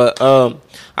 but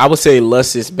I would say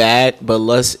lust is bad, but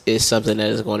lust is something that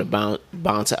is going to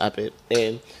bound to up it.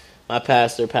 And my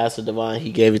pastor, Pastor Devon,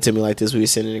 he gave it to me like this. We were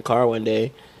sitting in the car one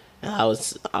day, and I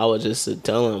was just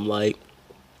telling him like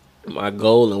my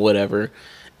goal and whatever.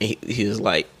 And he was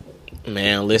like,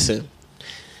 "Man, listen,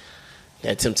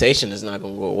 that temptation is not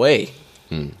going to go away."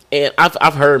 And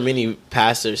I've heard many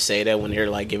pastors say that when they're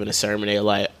like giving a sermon, they're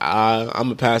like, I'm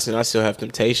a pastor and I still have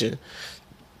temptation.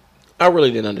 I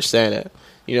really didn't understand that.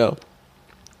 You know,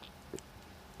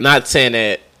 not saying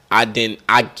that I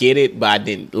get it, but I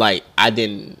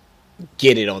didn't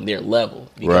get it on their level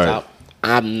because right.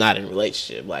 I'm not in a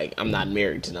relationship. Like, I'm not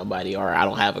married to nobody, or I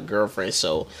don't have a girlfriend.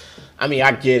 So, I mean,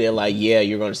 I get it. Like, yeah,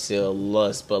 you're going to still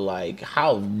lust, but like,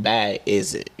 how bad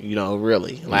is it? You know,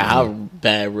 really? Like, how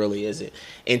bad really is it?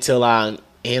 Until I'm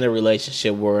in a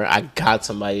relationship where I got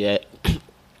somebody that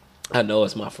I know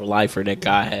is my for lifer that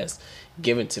God has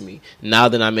given to me. Now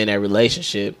that I'm in that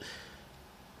relationship,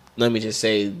 let me just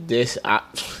say this: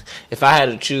 if I had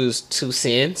to choose two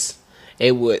sins,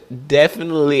 it would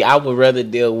definitely, I would rather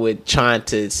deal with trying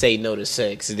to say no to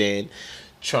sex than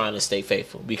trying to stay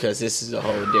faithful, because this is a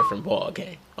whole different ball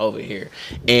game over here.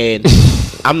 And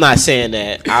I'm not saying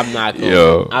that I'm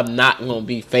not gonna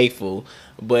be faithful,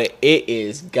 but it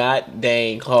is god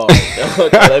dang hard.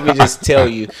 Let me just tell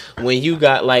you, when you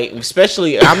got like,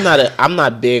 especially I'm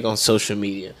not big on social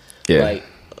media. Yeah. Like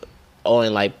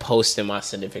on like posting my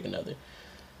significant other.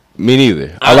 Me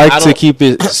neither. I like to keep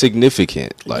it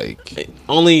significant. Like,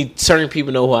 only certain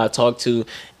people know who I talk to.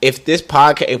 If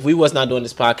we was not doing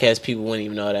this podcast, people wouldn't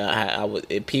even know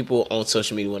that people on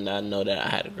social media would not know that I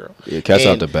had a girl. Yeah, cat's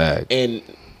out the bag. And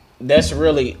that's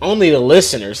really only the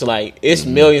listeners. Like, it's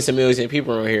millions and millions of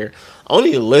people around here.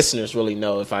 Only the listeners really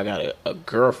know if I got a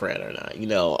girlfriend or not. You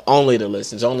know, only the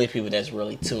listeners, only people that's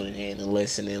really tuning in and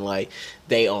listening. Like,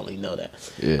 they only know that.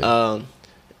 Yeah.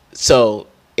 So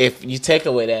if you take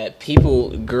away that,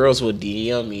 girls would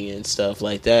DM me and stuff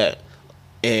like that,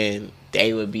 and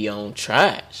they would be on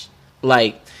trash.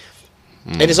 Like,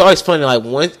 and it's always funny.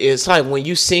 Like, it's like when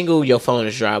you single, your phone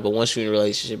is dry, but once you're in a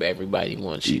relationship, everybody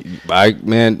wants you. It's like,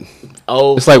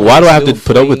 why do I have to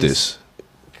put up with this?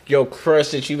 Your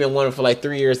crush that you've been wanting for like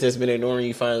 3 years that's been ignoring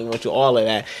you finally wants you, all of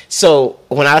that. So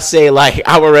when I say like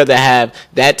I would rather have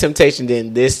that temptation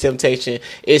than this temptation,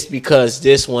 it's because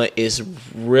this one is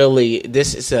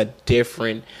this is a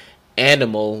different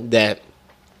animal that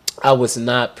I was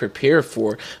not prepared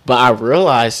for. But I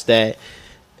realized that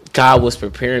God was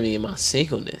preparing me in my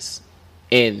singleness.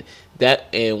 So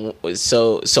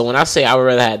when I say I would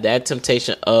rather have that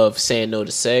temptation of saying no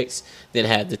to sex than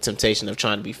have the temptation of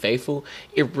trying to be faithful,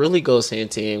 it really goes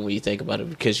hand to hand when you think about it,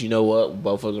 because you know what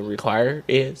both of them require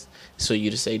is for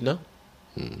you to say no.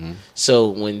 Mm-hmm. So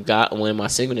when my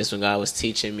singleness, when God was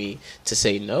teaching me to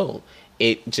say no,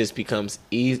 it just becomes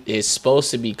easy. It's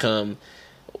supposed to be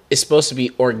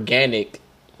organic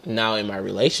now in my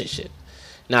relationship.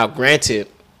 Now, granted,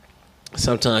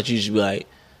 sometimes you just be like,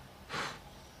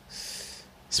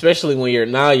 especially when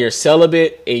you're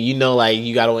celibate and you know, like,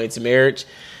 you gotta wait to marriage.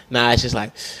 Now it's just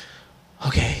like,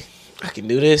 okay, I can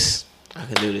do this.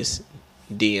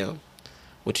 DM,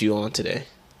 what you on today?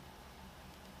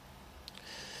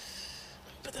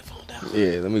 Put that phone down.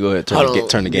 Yeah, let me go ahead and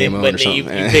turn the game on or something.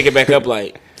 You pick it back up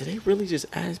like, did they really just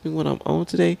ask me what I'm on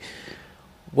today?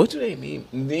 What do they mean?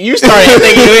 You start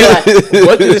thinking, like,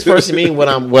 what does this person mean? What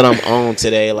I'm on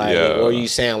today? Like, or are you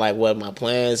saying like what my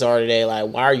plans are today? Like,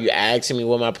 why are you asking me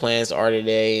what my plans are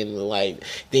today? And like,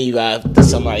 then you got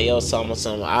somebody else talking about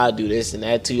something. I do this and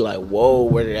that too. Like, whoa,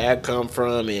 where did that come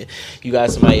from? And you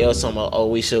got somebody else talking about, oh,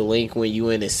 we should link when you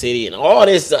in the city and all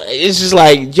this. It's just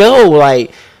like, yo,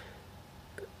 like,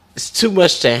 it's too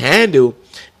much to handle,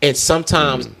 and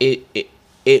sometimes it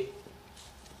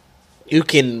you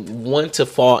can want to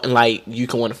fall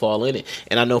in it.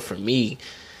 And I know for me,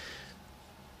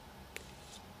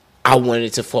 I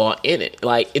wanted to fall in it.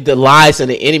 Like, the lies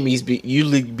and the enemies,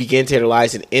 you begin to hear the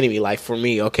lies and the enemy. Like, for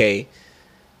me, okay,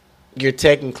 you're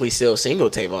technically still single,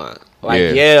 Tavon.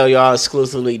 Like, y'all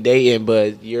exclusively dating,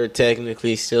 but you're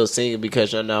technically still single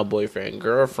because you're now boyfriend and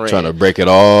girlfriend. Trying to break it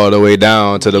all the way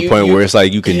down to the point where it's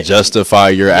like you can justify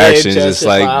your actions. It's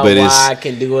like, but I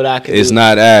can do what I can do. It's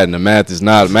not adding. The math is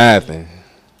not mathing.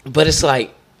 But it's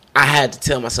like, I had to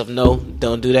tell myself, no,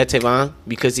 don't do that, Tavon.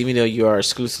 Because even though you are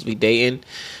exclusively dating,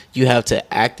 you have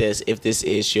to act as if this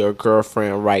is your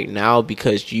girlfriend right now,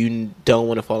 because you don't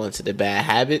want to fall into the bad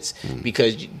habits.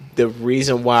 Because the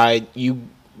reason why you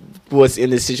was in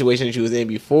the situation that you was in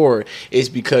before is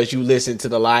because you listened to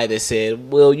the lie that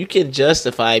said, well, you can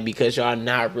justify it because y'all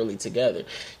not really together.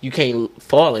 You can't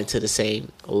fall into the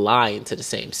same lie, into the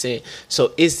same sin.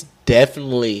 So it's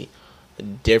definitely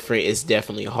different. It's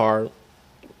definitely hard.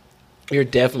 You're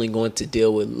definitely going to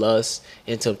deal with lust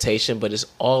and temptation, but it's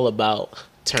all about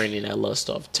turning that lust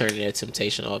off, turning that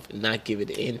temptation off, not giving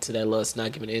in to that lust,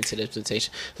 not giving in to that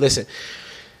temptation. Listen,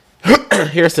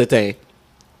 here's the thing.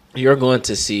 You're going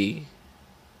to see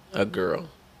a girl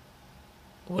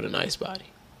with a nice body.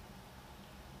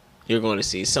 You're going to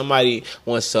see somebody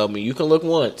once told me, you can look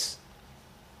once,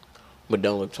 but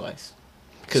don't look twice.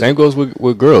 Same goes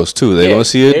with girls too. They gonna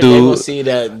see a dude, gonna see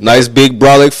that nice big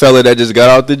brolic fella that just got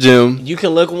out the gym. You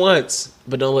can look once,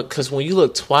 but don't look, because when you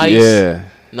look twice,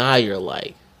 now you're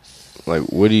like,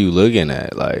 what are you looking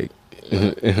at? Like,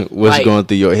 what's going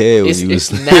through your head when you?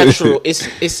 It's natural.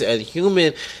 It's a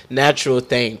human natural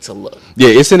thing to look. Yeah,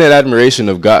 it's in that admiration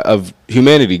of God, of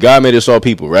humanity. God made us all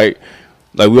people, right?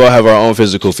 Like, we all have our own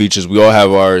physical features. We all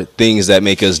have our things that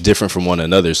make us different from one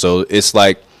another. So it's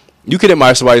like, you can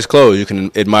admire somebody's clothes. You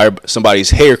can admire somebody's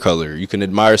hair color. You can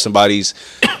admire somebody's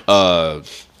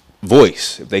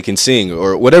voice, if they can sing,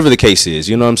 or whatever the case is.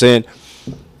 You know what I'm saying?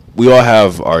 We all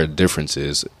have our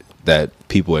differences that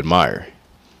people admire.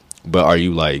 But are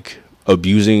you, like,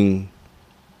 abusing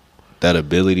that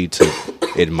ability to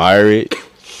admire it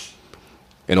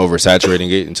and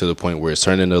oversaturating it into the point where it's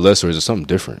turning into less, or is it something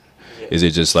different? Yeah. Is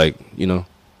it just like, you know?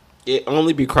 It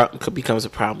only becomes a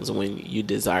problem when you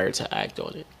desire to act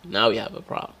on it. Now we have a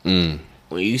problem.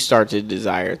 When you start to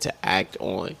desire to act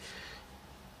on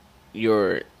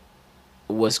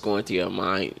what's going through your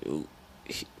mind,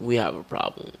 we have a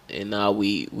problem, and now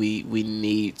we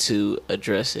need to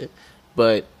address it.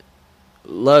 But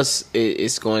lust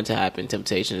is going to happen.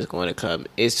 Temptation is going to come.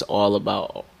 It's all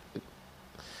about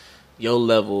your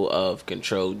level of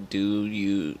control. Do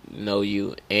you know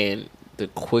you? And the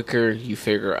quicker you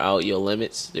figure out your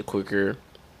limits, the quicker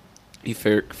you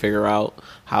figure out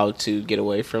how to get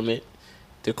away from it,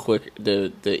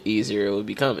 the easier it will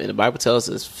become. And the Bible tells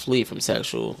us, flee from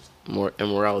sexual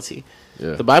immorality.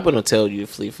 Yeah. The Bible don't tell you to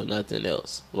flee from nothing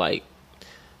else.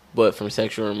 But from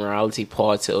sexual immorality,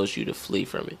 Paul tells you to flee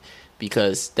from it,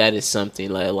 because that is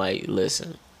something like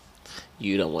listen,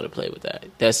 you don't want to play with that.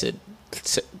 That's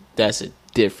a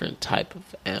different type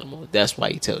of animal. That's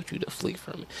why he tells you to flee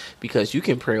from it, because you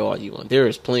can pray all you want. There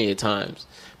is plenty of times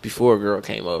before a girl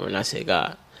came over and I said,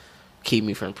 God, keep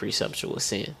me from presumptuous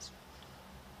sins.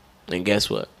 And guess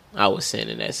what? I was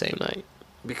sinning that same night,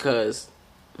 because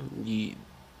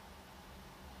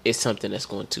it's something that's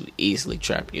going to easily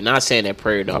trap you. Not saying that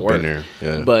prayer don't work,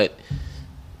 but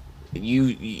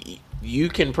you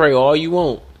can pray all you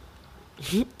want.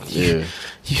 Yeah,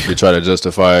 you try to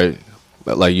justify it.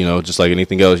 Like, you know, just like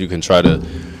anything else, you can try to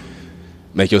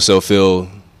make yourself feel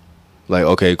like,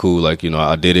 okay, cool, like, you know,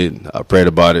 I did it, I prayed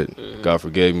about it, God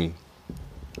forgave me.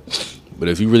 But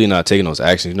if you're really not taking those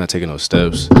actions, you're not taking those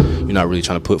steps, you're not really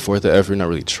trying to put forth the effort, you're not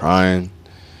really trying,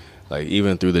 like,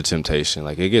 even through the temptation,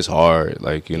 like, it gets hard,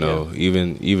 like, you know,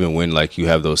 even when, like, you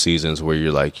have those seasons where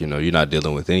you're like, you know, you're not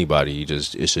dealing with anybody,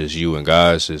 it's just you and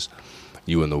God, it's just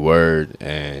you and the Word,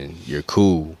 and you're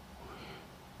cool.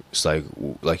 It's like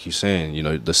you're saying, you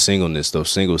know, the singleness, those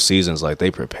single seasons, like,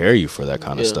 they prepare you for that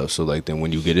kind of stuff. So, like, then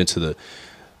when you get into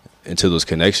those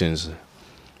connections,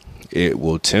 it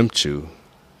will tempt you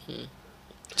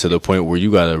to the point where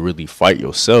you gotta really fight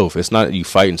yourself. It's not you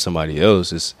fighting somebody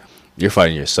else; it's you're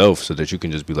fighting yourself, so that you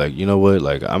can just be like, you know what,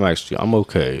 like, I'm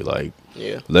okay. Like,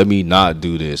 let me not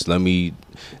do this. Let me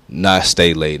not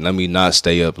stay late. Let me not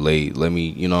stay up late. Let me,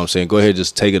 you know what I'm saying? Go ahead,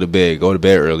 just take it to bed. Go to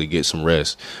bed early. Get some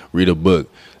rest. Read a book.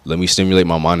 Let me stimulate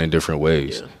my mind in different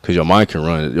ways, because your mind can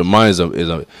run. Your mind is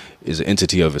an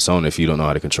entity of its own if you don't know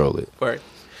how to control it. Right.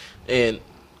 And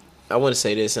I want to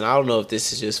say this, and I don't know if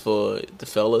this is just for the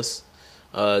fellas.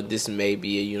 This may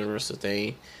be a universal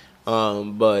thing,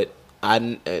 but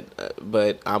I'm going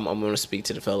to speak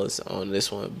to the fellas on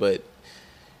this one. But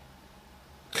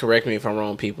correct me if I'm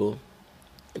wrong, people.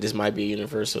 This might be a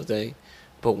universal thing,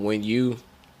 but when you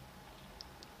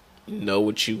know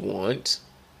what you want,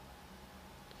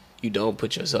 you don't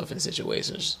put yourself in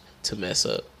situations to mess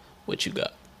up what you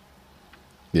got.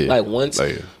 Yeah. Like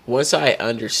once I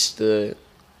understood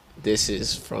this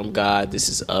is from God, this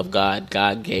is of God,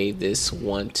 God gave this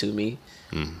one to me.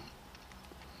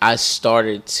 I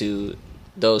started to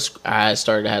have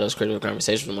those critical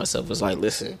conversations with myself. It was like,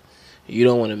 listen, you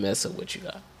don't want to mess up what you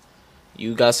got.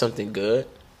 You got something good.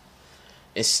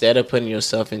 Instead of putting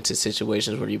yourself into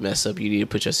situations where you mess up, you need to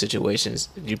put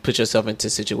yourself into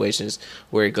situations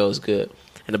where it goes good.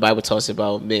 And the Bible talks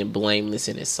about being blameless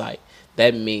in His sight.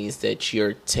 That means that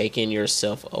you're taking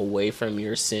yourself away from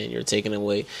your sin. You're taking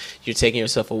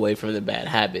yourself away from the bad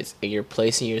habits, and you're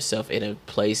placing yourself in a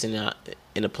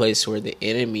place where the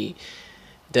enemy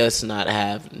does not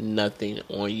have nothing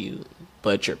on you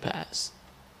but your past.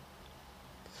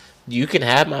 You can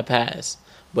have my past,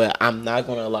 but I'm not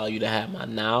going to allow you to have my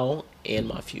now and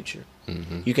my future.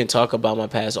 Mm-hmm. You can talk about my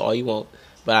past all you want,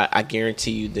 but I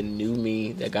guarantee you the new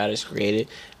me that God has created,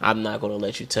 I'm not going to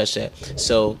let you touch that.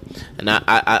 So, and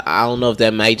I don't know if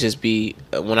that might just be,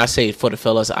 when I say for the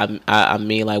fellas, I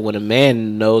mean like when a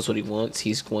man knows what he wants,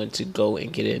 he's going to go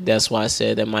and get it. That's why I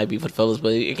said that might be for the fellas,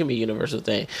 but it can be a universal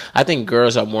thing. I think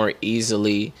girls are more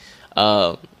easily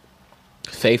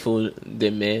faithful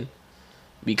than men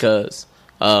because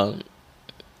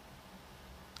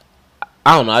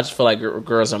I don't know. I just feel like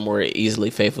girls are more easily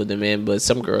faithful than men, but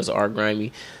some girls are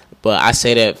grimy. But I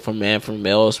say that from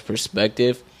male's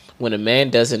perspective. When a man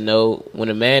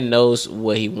knows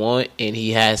what he wants and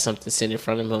he has something sitting in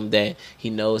front of him that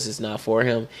he knows is not for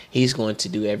him, he's going to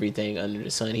do everything under the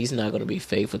sun. He's not going to be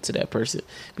faithful to that person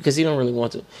because he don't really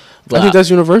want to. But I think that's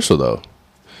universal though,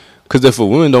 because if a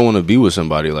woman don't want to be with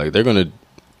somebody, like they're going to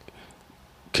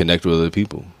connect with other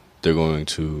people. They're going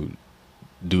to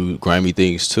do grimy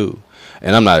things too.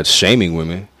 And I'm not shaming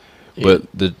women, but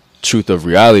the truth of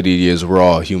reality is we're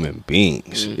all human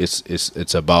beings.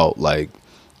 It's about like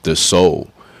the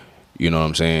soul, you know what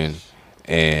I'm saying?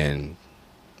 And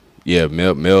yeah,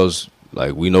 males,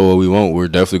 like we know what we want. We're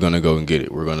definitely gonna go and get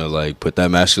it. We're gonna like put that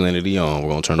masculinity on. We're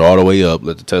gonna turn it all the way up.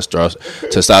 Let the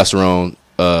testosterone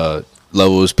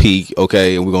levels peak.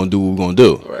 Okay, and we're gonna do what we're gonna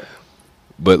do. Right.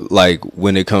 But like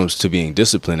when it comes to being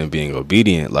disciplined and being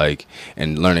obedient, like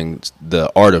and learning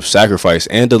the art of sacrifice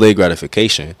and delayed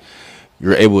gratification,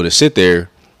 you're able to sit there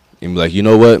and be like, you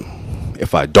know what?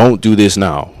 If I don't do this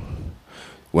now,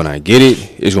 when I get it,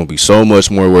 it's gonna be so much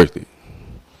more worth it.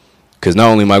 Because not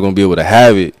only am I gonna be able to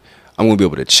have it, I'm gonna be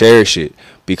able to cherish it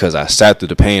because I sat through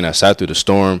the pain, I sat through the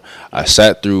storm, I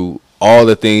sat through all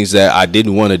the things that I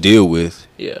didn't want to deal with.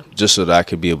 Yeah. Just so that I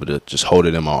could be able to just hold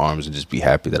it in my arms and just be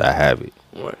happy that I have it.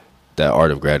 Right. That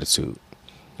art of gratitude.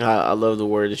 I love the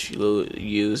word that you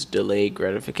use, delayed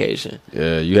gratification.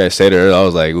 Yeah, you had said it earlier. I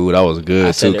was like, ooh, that was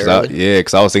good too.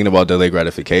 Because I was thinking about delayed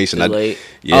gratification.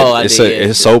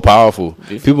 It's so powerful.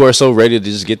 People are so ready to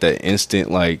just get that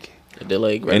instant, like,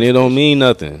 delayed gratification. And it don't mean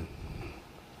nothing.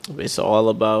 It's all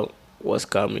about what's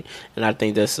coming. And I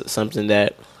think that's something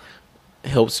that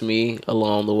helps me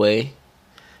along the way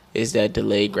is that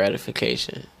delayed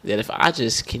gratification. That if I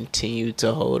just continue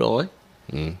to hold on,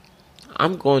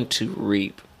 I'm going to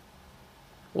reap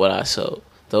what I sowed.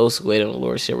 Those who wait on the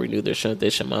Lord shall renew their strength. They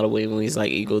shall mount up with wings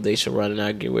like eagle. They shall run and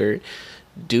not get weary.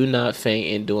 Do not faint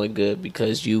in doing good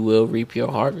because you will reap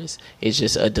your harvest. It's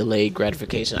just a delayed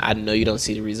gratification. I know you don't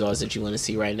see the results that you want to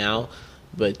see right now,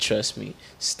 but trust me,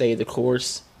 stay the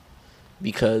course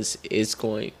because it's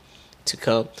going to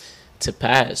come to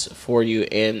pass for you.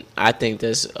 And I think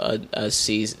that's a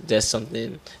season. That's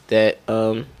something that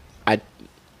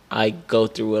I go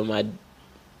through in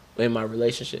my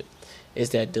relationship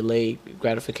is that delayed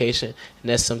gratification, and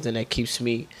that's something that keeps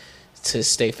me to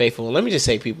stay faithful. And let me just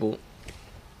say, people,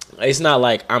 it's not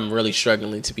like I'm really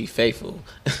struggling to be faithful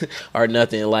or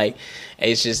nothing. Like,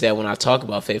 it's just that when I talk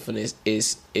about faithfulness,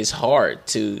 it's hard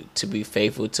to be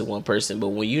faithful to one person. But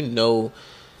when you know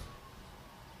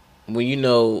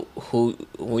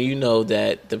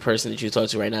that the person that you talk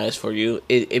to right now is for you,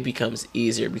 it becomes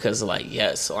easier because like,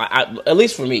 yes, at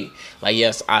least for me, like,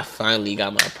 yes, I finally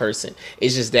got my person.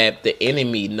 It's just that the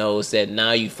enemy knows that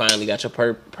now you finally got your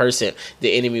person.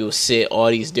 The enemy will sit all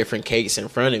these different cakes in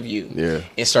front of you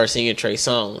and start singing Trey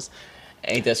songs.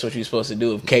 Ain't that's what you're supposed to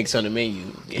do? If cake's on the menu,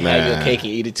 have your cake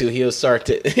and eat it too. He'll start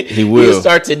to he'll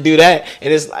start to do that,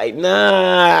 and it's like,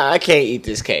 nah, I can't eat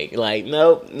this cake. Like,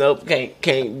 nope,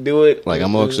 can't do it. Like,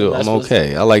 I'm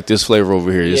okay. I like this flavor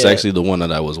over here. It's actually the one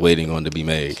that I was waiting on to be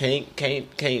made. Can't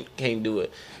do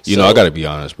it. You know, I gotta be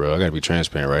honest, bro. I gotta be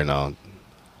transparent right now.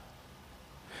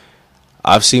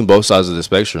 I've seen both sides of the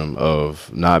spectrum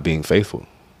of not being faithful.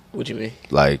 What you mean?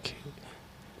 Like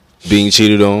being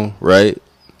cheated on, right?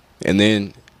 And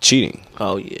then cheating.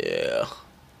 Oh yeah.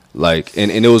 Like,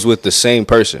 and it was with the same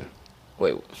person.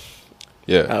 Wait.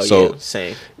 Yeah. Oh So yeah,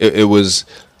 same. it was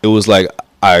like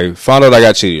I found out I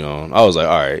got cheated on. I was like,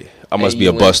 all right, I must be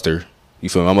a buster. You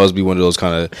feel me? I must be one of those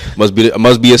kind of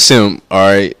must be a simp. All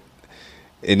right.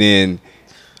 And then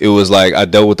it was like I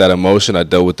dealt with that emotion. I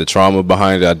dealt with the trauma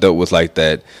behind it. I dealt with like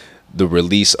that, the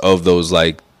release of those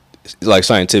like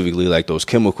scientifically like those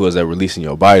chemicals that release in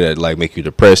your body that like make you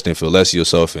depressed and feel less of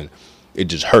yourself, and it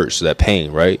just hurts, that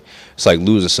pain, right? It's like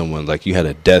losing someone, like you had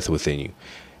a death within you,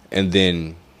 and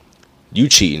then you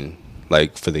cheating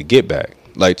like for the get back,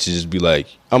 like to just be like,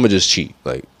 I'm gonna just cheat,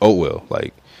 like, oh well,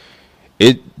 like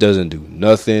it doesn't do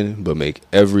nothing but make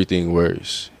everything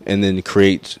worse, and then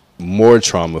create more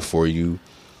trauma for you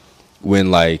when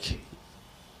like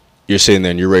you're sitting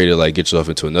there and you're ready to like get yourself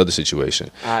into another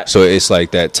situation. So it's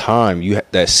like that time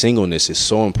that singleness is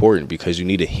so important because you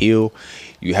need to heal.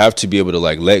 You have to be able to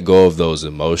like let go of those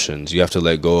emotions. You have to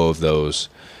let go of those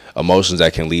emotions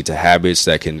that can lead to habits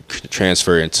that can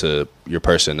transfer into your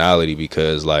personality,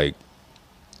 because like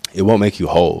it won't make you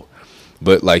whole.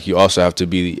 But like you also have to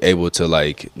be able to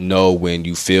like know when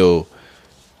you feel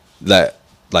that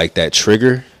like that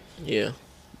trigger. Yeah.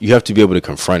 You have to be able to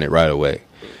confront it right away,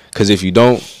 because if you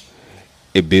don't,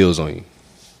 it builds on you.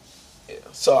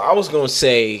 So I was gonna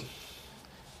say,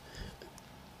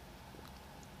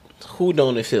 who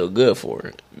don't it feel good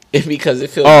for? Because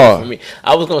it feels good for me.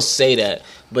 I was gonna say that,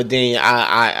 but then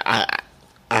I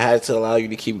had to allow you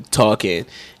to keep talking,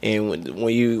 and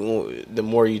the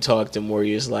more you talk, the more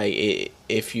you're just like,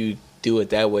 if you do it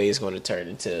that way, it's going to turn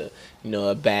into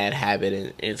a bad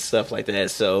habit and stuff like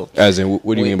that. So, as in,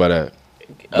 what do you mean by that?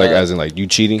 Like, as in, like, you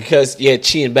cheating? Because,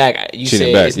 cheating back. You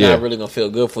said it's not really going to feel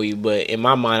good for you. But in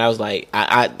my mind, I was like,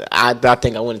 I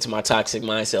think I went into my toxic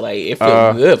mindset. Like, it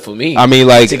feels good for me. I mean,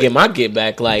 like, to get my get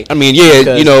back. Like, I mean,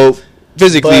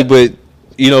 physically, but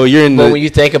you're in but when you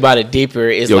think about it deeper,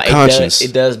 it's your like conscience.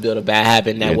 It does build a bad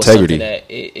habit. And that was something that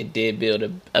it did build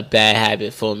a bad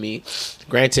habit for me.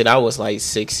 Granted, I was like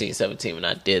 16, 17 when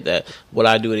I did that. Would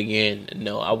I do it again?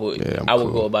 No, I would. Yeah, I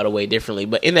would go about it way differently.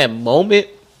 But in that moment,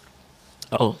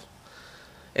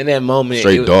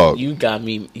 straight dog. You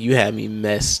had me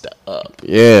messed up.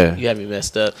 Yeah, you had me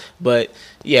messed up. But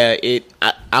yeah,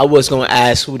 I was gonna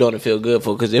ask who don't it feel good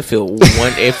for, because it feels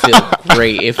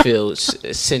great. It feels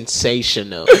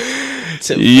sensational. But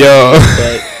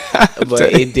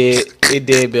it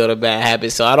did build a bad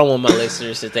habit. So I don't want my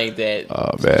listeners to think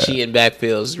that cheating back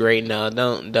feels great. No,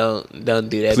 don't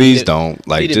do that. Please don't.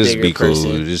 Like, just be cool.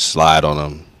 Just slide on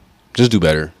them. Just do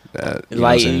better.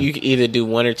 You can either do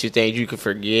one or two things. You can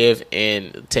forgive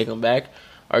and take them back,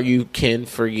 or you can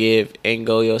forgive and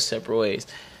go your separate ways.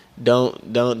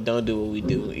 Don't do what we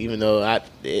do. Even though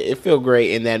it felt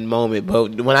great in that moment,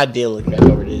 but when I did look back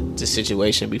over the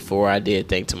situation before, I did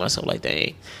think to myself like,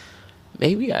 dang,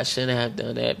 maybe I shouldn't have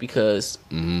done that, because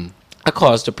I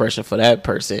caused depression for that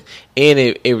person, and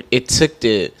it took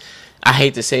I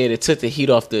hate to say it took the heat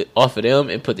off of them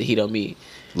and put the heat on me.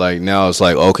 Like, now it's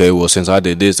like, okay, well, since I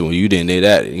did this, when you didn't do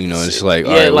that, it's like,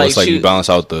 all right, well, it's like you balance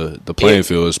out the playing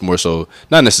field. It's more so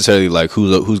not necessarily like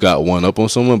who's got one up on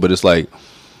someone, but it's like,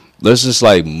 let's just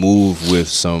like move with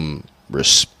some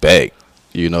respect,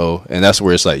 and that's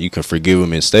where it's like you can forgive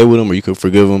them and stay with them, or you can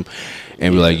forgive them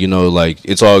and be like, like,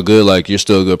 it's all good, like, you're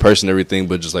still a good person, everything,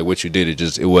 but just like what you did,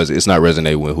 it's not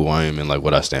resonating with who I am and like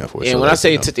what I stand for. And when I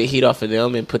say it took the heat off of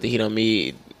them and put the heat on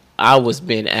me, I was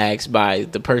being asked by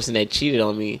the person that cheated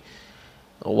on me,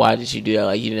 why did you do that?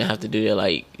 Like, you didn't have to do that.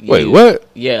 Like, wait, what?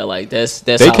 Yeah, like that's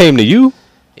they came to you.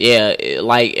 Yeah,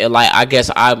 like I guess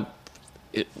I'm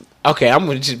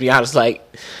gonna just be honest. Like,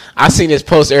 I seen this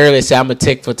post earlier say I'm a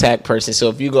tick for tack person. So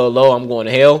if you go low, I'm going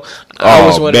to hell. I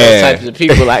was one of those types of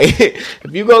people. Like,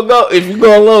 if you go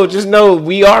low, just know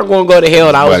we are going to go to hell.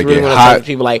 And I was really one of those types of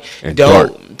people. Like,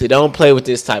 don't play with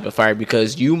this type of fire,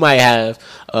 because you might have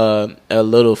a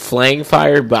little flame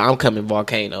fire, but I'm coming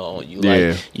volcano on you.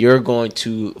 Like, you're going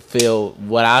to feel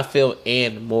what I feel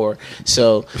and more.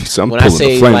 So when I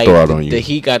say like the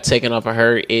heat got taken off of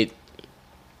her,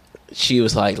 she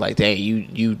was like, dang,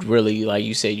 you really, like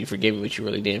you said, you forgive me, but you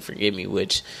really didn't forgive me,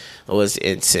 which was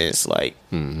incense. Like,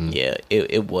 yeah,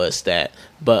 it was that.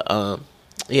 But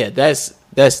yeah, that's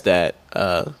that.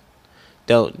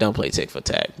 Don't play tick for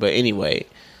tack. But anyway,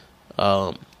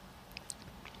 what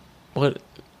was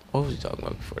we talking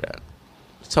about before that?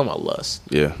 Talking about lust.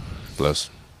 Yeah,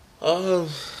 lust.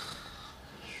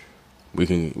 We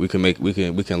can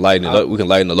lighten it up. We can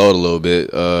lighten the load a little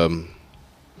bit.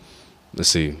 Let's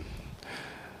see.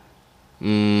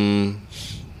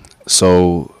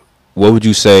 So, what would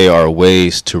you say are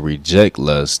ways to reject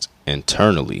lust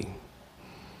internally?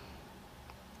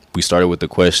 we started with the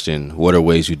question, what are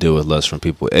ways you deal with lust from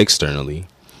people externally?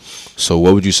 So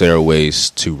what would you say are ways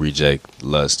to reject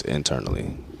lust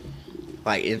internally?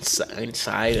 Like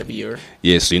inside of your.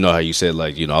 Yeah, so you know how you said,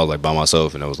 like, I was like by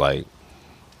myself, and it was like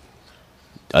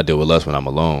I deal with lust when I'm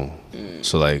alone.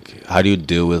 So like, how do you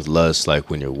deal with lust like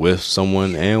when you're with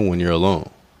someone and when you're alone?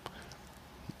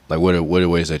 Like, what are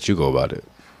ways that you go about it?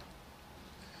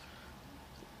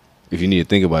 If you need to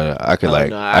think about it, I could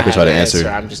I could try to answer.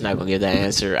 I'm just not gonna give that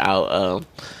answer out.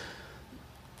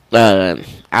 I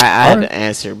have an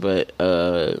answer, but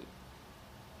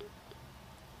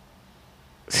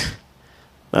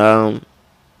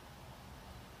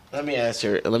let me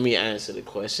answer the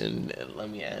question. Let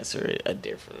me answer it a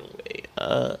different way.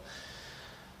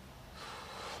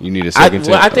 You need a second.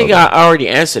 I think I already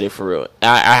answered it for real.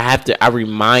 I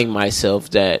remind myself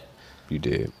that you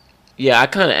did. Yeah, I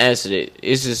kind of answered it.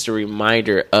 It's just a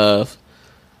reminder of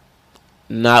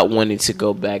not wanting to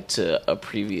go back to a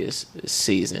previous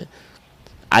season.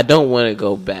 I don't want to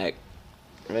go back.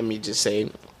 Let me just say,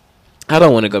 I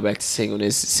don't want to go back to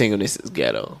singleness. Singleness is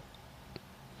ghetto.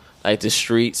 Like, the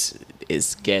streets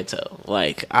is ghetto.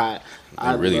 Like, I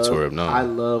really tore up now. I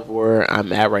love where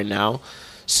I'm at right now.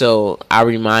 So I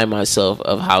remind myself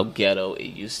of how ghetto it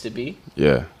used to be.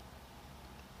 Yeah.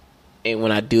 And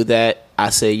when I do that, I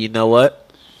say, you know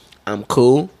what? I'm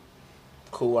cool.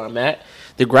 Cool where I'm at.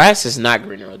 The grass is not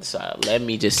greener on the other side. Let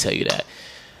me just tell you that.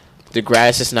 The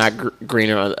grass is not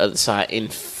greener on the other side.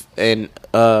 And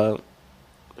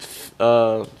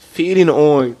feeding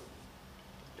on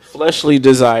fleshly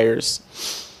desires,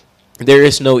 there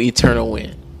is no eternal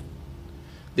win.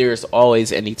 There is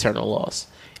always an eternal loss.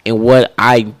 And what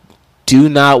I do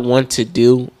not want to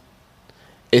do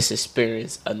is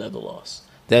experience another loss.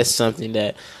 That's something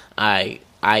that I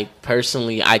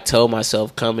personally, I told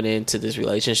myself coming into this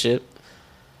relationship,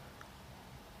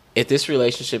 if this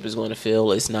relationship is going to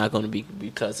fail, it's not going to be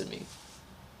because of me.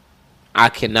 I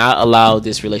cannot allow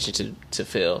this relationship to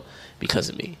fail because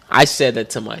of me. I said that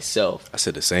to myself. I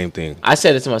said the same thing. I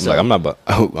said it to myself. Like,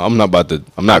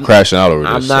 I'm not crashing out over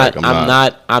this.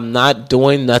 I'm not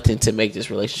doing nothing to make this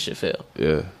relationship fail.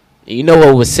 Yeah. You know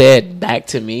what was said back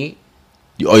to me?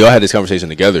 Oh, y'all had this conversation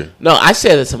together? No, I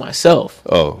said it to myself.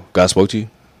 Oh, God spoke to you?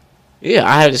 Yeah,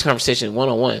 I had this conversation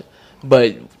one-on-one.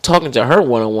 But talking to her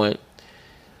one-on-one,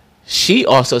 she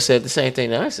also said the same thing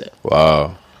that I said.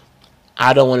 Wow.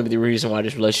 I don't want to be the reason why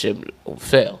this relationship will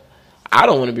fail. I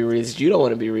don't want to be the reason. You don't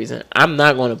want to be the reason. I'm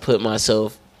not going to put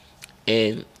myself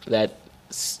in that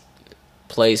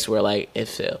place where, like, it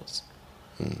fails.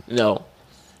 No.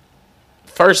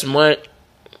 First month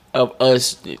of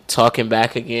us talking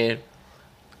back again,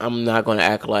 I'm not going to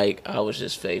act like I was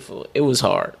just faithful. It was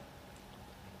hard.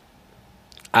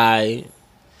 I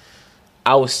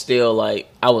was still,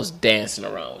 like, I was dancing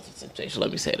around with the temptation. Let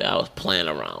me say that. I was playing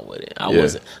around with it. I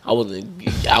wasn't,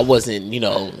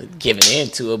 giving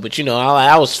into it, but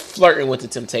I was flirting with the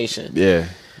temptation. Yeah.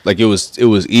 Like, it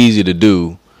was easy to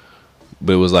do,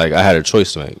 but it was like I had a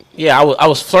choice to make. Yeah, I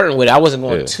was flirting with it. I wasn't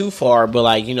going too far, but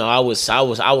like, I was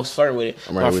flirting with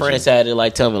it. My friends had to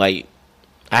like tell me, like,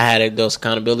 I had those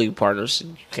accountability partners.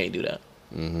 You can't do that.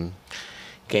 Mm-hmm.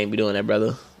 Can't be doing that,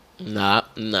 brother. Nah,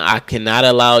 I cannot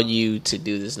allow you to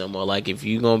do this no more. Like, if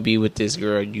you're gonna be with this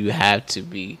girl, you have to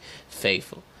be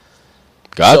faithful.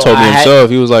 God told me himself.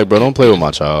 He was like, bro, don't play with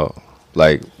my child.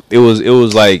 Like, it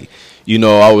was like,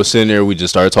 I was sitting there, we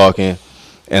just started talking,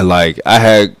 and like, I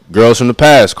had girls from the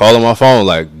past calling my phone,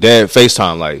 like, dead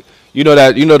FaceTime, like, the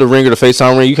ring or the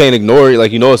FaceTime ring, you can't ignore it,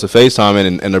 like, it's a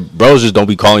FaceTime, and the bros just don't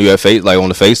be calling you on the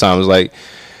FaceTime. It's like,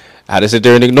 I had to sit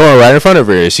there and ignore her right in front of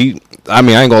her. I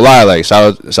ain't gonna lie, like,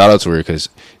 shout out to her, because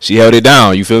she held it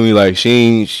down, you feel me? Like, she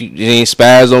ain't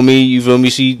spazzed on me, you feel me?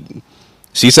 She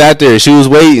sat there, she was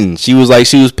waiting, she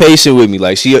was patient with me,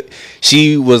 like,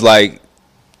 she was like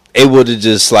able to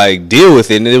just like deal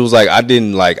with it, and it was like I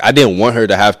didn't want her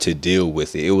to have to deal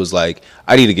with it. It was like,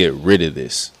 I need to get rid of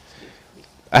this.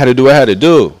 I had to do what I had to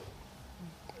do.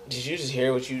 Did you just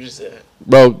hear what you just said?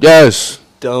 Bro, yes.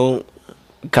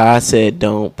 God said,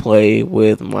 don't play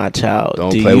with my child.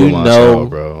 Don't play with my child,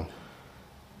 bro.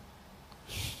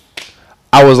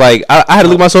 I was like, I had to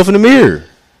look myself in the mirror.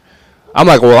 I'm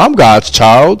like, well, I'm God's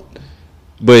child,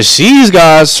 but she's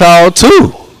God's child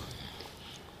too.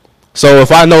 So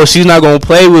if I know she's not going to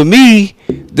play with me,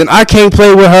 then I can't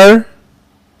play with her.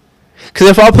 Because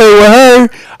if I play with her,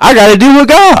 I got to deal with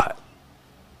God.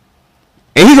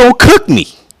 And he going to cook me.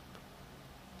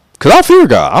 Because I fear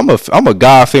God. I'm a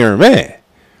God-fearing man.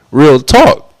 Real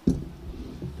talk.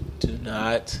 Do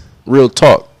not real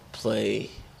talk play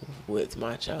with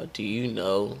my child. Do you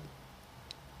know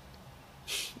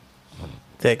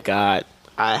that God,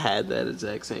 I had that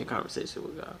exact same conversation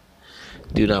with God.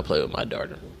 Do not play with my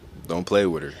daughter. Don't play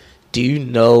with her. Do you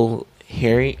know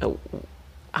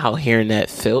how hearing that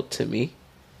felt to me?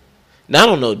 Now I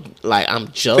don't know, like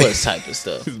I'm jealous type of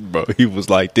stuff. Bro, he was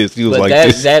like this. He was But like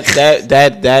that,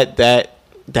 this.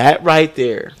 that right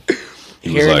there.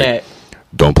 He was Hearing like, that.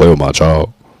 don't play with my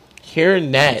child.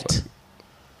 Hearing that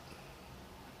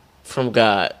from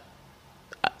God,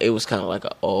 it was kind of like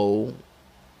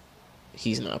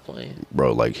he's not playing.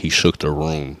 Bro, like he shook the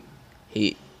room.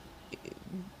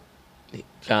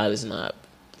 God is not.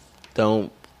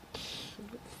 Don't.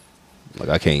 Like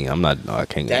I can't.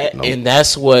 And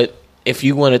that's what. If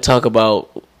you want to talk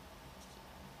about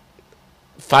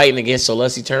fighting against the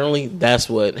less eternally, that's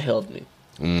what helped me.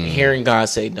 Hearing God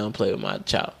say, "Don't play with my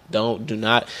child. Do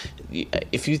not."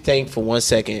 If you think for 1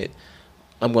 second,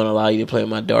 I'm going to allow you to play with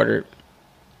my daughter,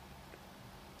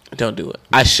 don't do it.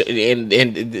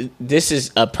 And this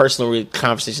is a personal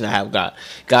conversation I have with God.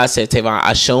 God said, "Tavon,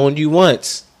 I shown you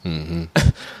once.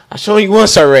 I shown you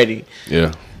once already.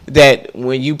 Yeah. That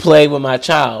when you played with my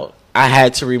child, I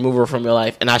had to remove her from your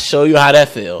life, and I show you how that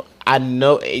felt. I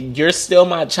know you're still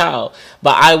my child,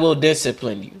 but I will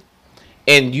discipline you,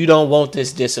 and you don't want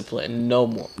this discipline no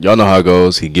more. Y'all know how it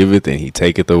goes. He giveth and he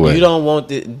taketh away. You don't want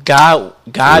the God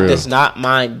does not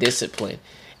mind discipline.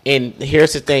 And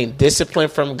here's the thing: discipline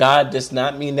from God does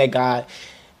not mean that God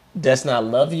does not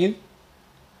love you.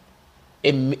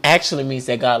 It actually means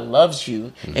that God loves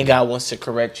you and God wants to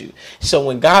correct you. So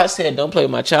when God said, "Don't play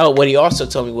with my child," what he also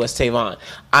told me was, "Tavon,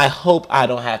 I hope I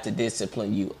don't have to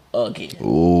discipline you again."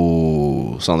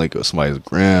 Ooh, sound like somebody's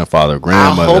grandmother.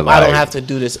 I hope I don't have to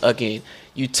do this again.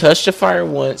 You touched the fire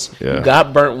once. Yeah. You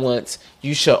got burnt once.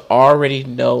 You should already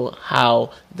know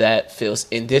how that feels.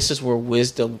 And this is where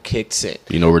wisdom kicks in.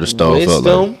 You know where the stove felt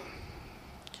like. Wisdom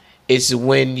is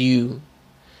when you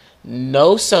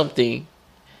know something,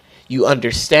 you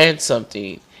understand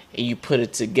something, and you put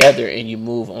it together and you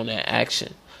move on that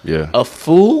action. Yeah. A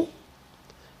fool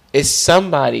is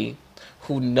somebody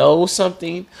who knows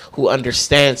something, who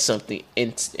understands something,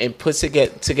 and puts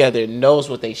it together, knows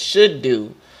what they should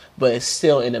do, but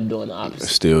still end up doing the opposite.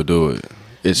 Still do it.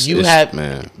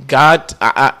 Man. God.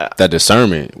 That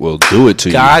discernment will do it to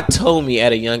you. God told me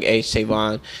at a young age,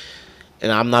 Tavon,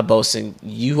 and I'm not boasting,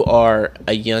 you are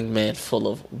a young man full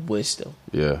of wisdom.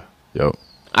 Yeah. Yep.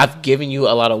 I've given you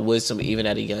a lot of wisdom even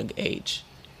at a young age.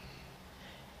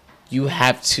 You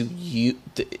have to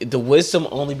the wisdom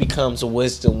only becomes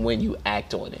wisdom when you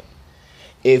act on it.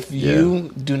 If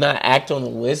you do not act on the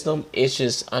wisdom, it's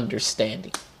just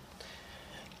understanding.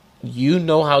 You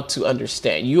know how to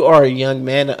understand. You are a young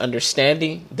man of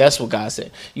understanding. That's what God said.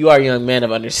 You are a young man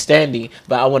of understanding,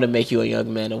 but I want to make you a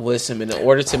young man of wisdom. And in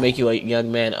order to make you a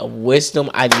young man of wisdom,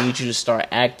 I need you to start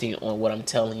acting on what I'm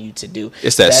telling you to do.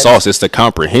 It's that sauce. It's the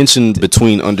comprehension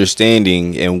between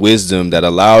understanding and wisdom that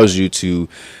allows you to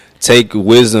take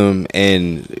wisdom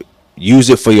and use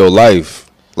it for your life.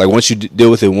 Like once you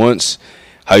deal with it once,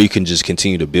 how you can just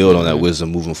continue to build on that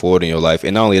wisdom moving forward in your life.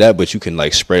 And not only that, but you can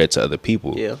like spread it to other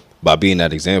people. Yeah. By being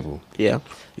that example. Yeah.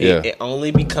 It only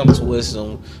becomes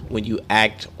wisdom when you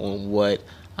act on what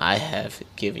I have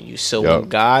given you. So when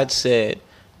God said,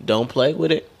 "Don't play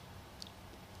with it,"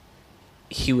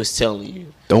 he was telling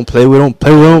you, don't play with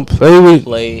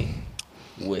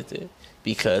it.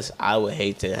 Because I would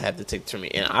hate to have to take this from me.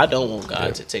 And I don't want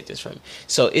God to take this from me.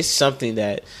 So it's something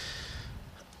that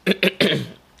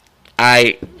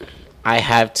I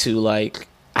have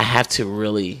to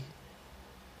really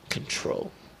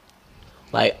control.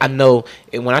 Like, I know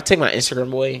when I take my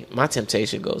Instagram away, my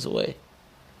temptation goes away.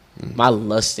 My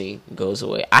lusting goes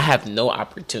away. I have no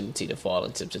opportunity to fall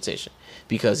into temptation.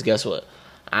 Because guess what?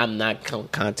 I'm not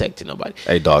contacting nobody.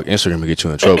 Hey, dog, Instagram will get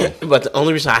you in trouble. But the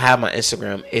only reason I have my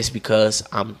Instagram is because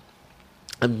I'm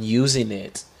using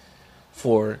it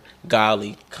for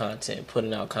godly content,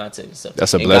 putting out content and stuff.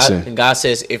 That's a blessing. And God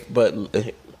says,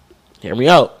 hear me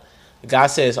out. God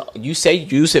says, you say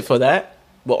use it for that,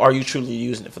 but are you truly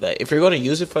using it for that? If you're going to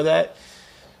use it for that,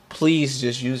 please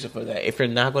just use it for that. If you're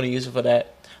not going to use it for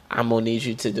that, I'm going to need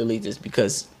you to delete this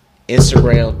because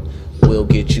Instagram will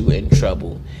get you in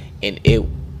trouble, and it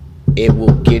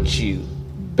will get you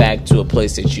back to a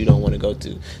place that you don't want to go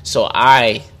to. So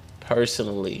I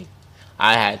personally,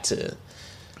 I'm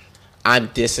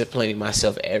disciplining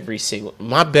myself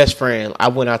my best friend, I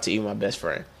went out to eat with my best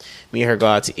friend. Me and her go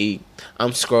out to eat.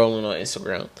 I'm scrolling on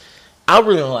Instagram. I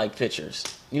really don't like pictures.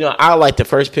 I like the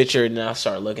first picture, and then I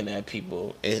start looking at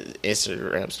people in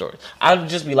Instagram stories. I'll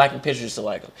just be liking pictures to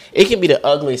like them. It can be the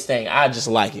ugliest thing. I just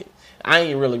like it. I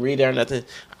ain't really read it or nothing.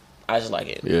 I just like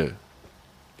it. Yeah.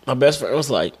 My best friend was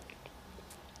like,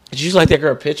 "Did you like that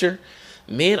girl picture?"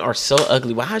 men are so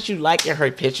ugly. Why are you liking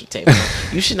her picture, Taylor?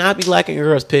 You should not be liking a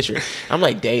girl's picture. I'm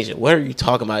like, Deja, what are you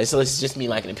talking about? So it's just me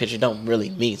liking a picture. Don't really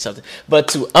mean something. But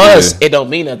to us, it don't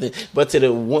mean nothing. But to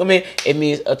the woman, it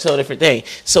means a totally different thing.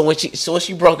 So when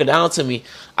she broke it down to me,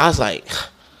 I was like,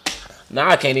 now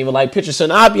I can't even like pictures. So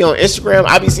now I be on Instagram.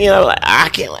 I be seeing, I'm like, I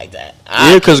can't like that.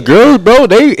 Yeah, because girls, bro,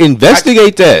 they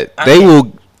investigate that. They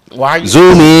will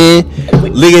zoom in,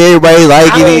 look at everybody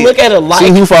liking it. Look at a like. See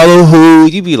who follow who.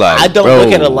 You be like, I don't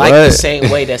look at a like the same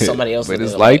way that somebody else. But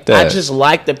it's like that. I just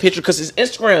like the picture because it's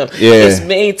Instagram. Yeah. It's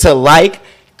made to like,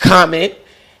 comment,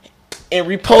 and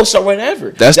repost or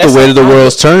whatever. That's the way the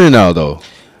world's turning now, though.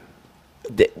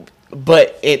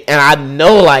 But and I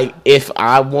know, like, if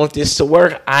I want this to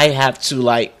work, I have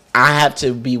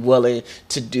to be willing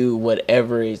to do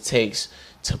whatever it takes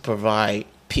to provide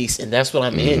peace, and that's what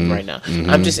I'm in right now.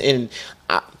 I'm just in.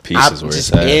 Peace is where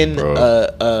it's at,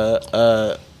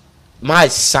 bro. My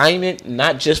assignment,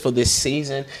 not just for this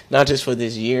season, not just for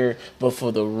this year, but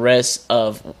for the rest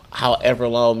of however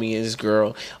long me and this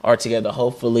girl are together.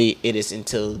 Hopefully, it is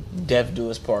until death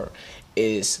do us part.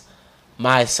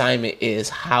 My assignment is,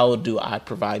 how do I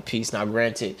provide peace? Now,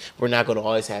 granted, we're not going to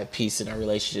always have peace in our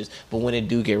relationships, but when it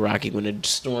do get rocky, when the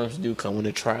storms do come, when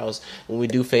we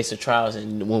do face the trials,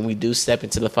 and when we do step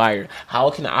into the fire, how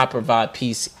can I provide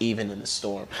peace even in the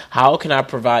storm? How can I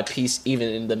provide peace even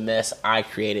in the mess I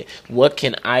created? What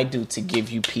can I do to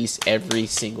give you peace every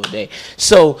single day?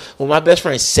 So when my best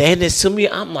friend saying this to me,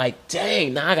 I'm like,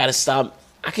 dang, now I got to stop.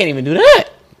 I can't even do that.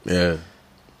 Yeah.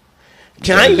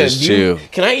 Can I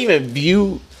even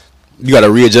view? You got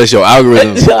to readjust your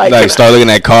algorithm. Like start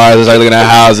looking at cars, start looking at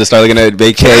houses, start looking at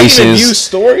vacations. Can I even view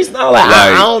stories now? Like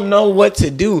I don't know what to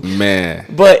do, man.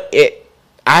 But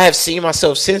I have seen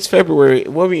myself since February.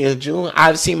 What were we in June?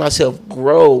 I've seen myself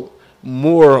grow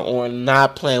more on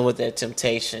not playing with that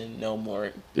temptation no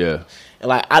more. Yeah, and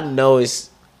like I know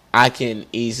I can't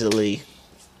do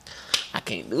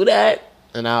that,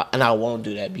 and I won't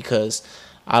do that because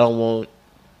I don't want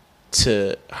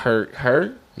to hurt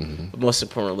her, but most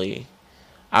importantly,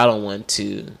 I don't want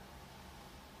to.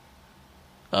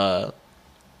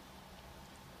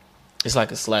 It's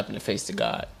like a slap in the face to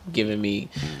God, giving me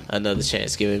another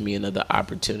chance, giving me another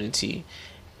opportunity,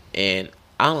 and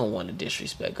I don't want to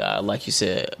disrespect God. Like you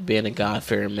said, being a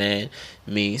God-fearing man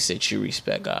means that you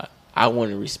respect God. I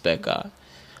want to respect God.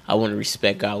 I want to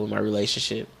respect God with my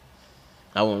relationship.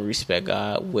 I want to respect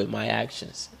God with my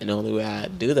actions. And the only way I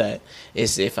do that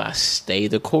is if I stay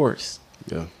the course.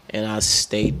 Yeah. And I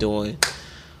stay doing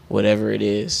whatever it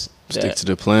is. Stick to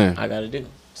the plan. I got to do.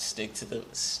 Stick to the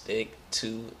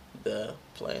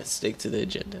plan. Stick to the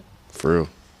agenda. For real.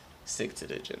 Stick to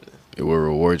the agenda. It will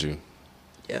reward you.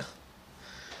 Yeah.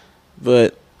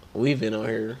 But we've been on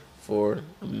here for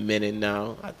a minute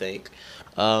now, I think.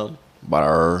 What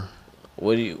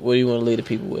do you want to leave the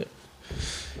people with?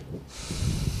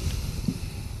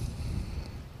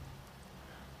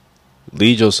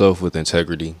 Lead yourself with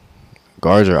integrity.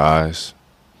 Guard your eyes.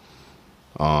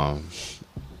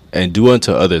 And do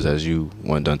unto others as you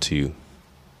want done to you.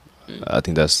 I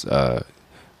think that's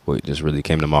what just really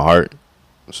came to my heart.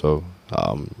 So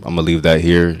I'm going to leave that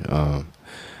here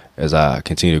as I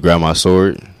continue to grab my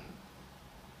sword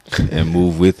and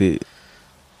move with it.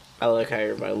 I like how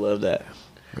everybody loved that.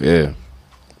 Yeah.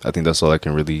 I think that's all I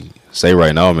can really say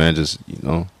right now, man. Just,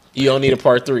 You don't need a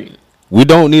part 3. We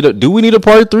don't need do we need a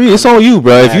part 3? It's on you,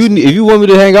 bro. If you want me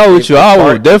to hang out with you, I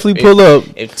will definitely pull up.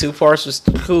 If 2 parts was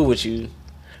cool with you,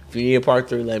 if you need a part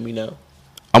 3, let me know.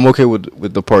 I'm okay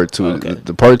with the part 2. Okay.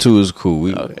 The part 2 is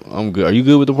cool. I'm good. Are you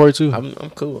good with the part 2?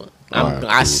 I'm cool. Right,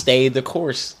 I stayed the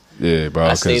course. Yeah, bro.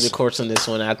 I stayed the course on this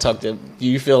one. I talked to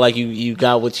you. Feel like you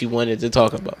got what you wanted to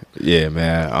talk about. Yeah,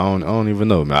 man. I don't even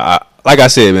know, man. Like I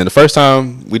said, man. The first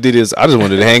time we did this, I just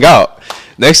wanted to hang out.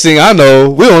 Next thing I know,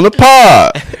 we're on the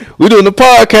pod. We're doing the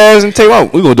podcast and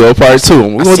we're gonna do a part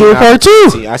 2. We're gonna do a part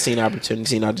 2. I seen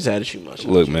opportunity and I just had to shoot much.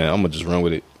 Look, man, I'm gonna just run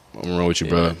with it. I'm gonna run with you,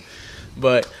 bro.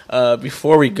 But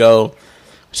before we go,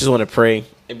 I just want to pray.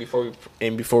 And before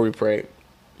we pray,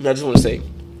 I just want to say,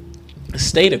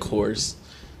 stay the course.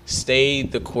 Stay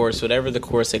the course. Whatever the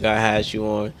course that God has you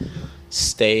on,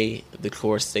 stay the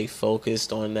course. Stay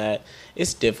focused on that.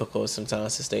 It's difficult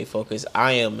sometimes to stay focused.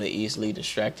 I am an easily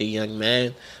distracted young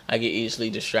man. I get easily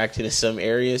distracted in some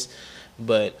areas,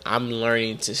 but I'm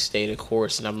learning to stay the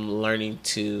course, and I'm learning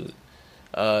to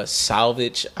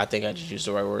salvage. I think I just used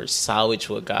the right word. Salvage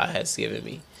what God has given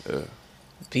me. Yeah.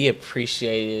 Be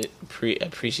appreciative,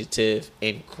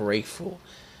 and grateful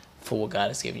for what God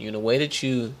has given you. And the way that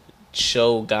you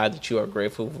show God that you are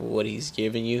grateful for what He's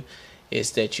given you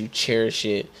is that you cherish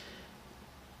it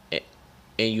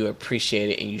and you appreciate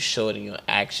it, and you show it in your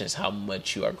actions how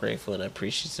much you are grateful and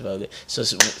appreciative of it. So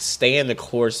staying the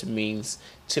course means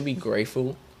to be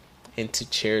grateful and to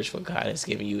cherish what God has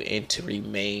given you and to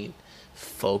remain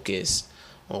focused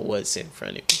on what's in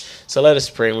front of you. So let us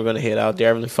pray, and we're going to head out there.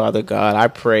 Heavenly Father, God, I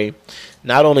pray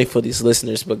not only for these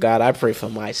listeners, but God, I pray for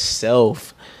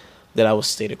myself that I will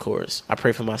stay the course. I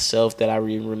pray for myself that I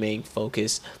remain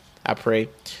focused. I pray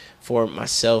for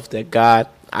myself that, God,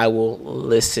 I will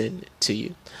listen to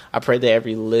you. I pray that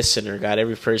every listener, God,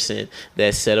 every person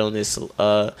that sat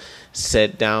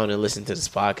down and listened to this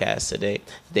podcast today,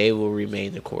 they will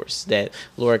remain the course. That,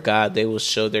 Lord God, they will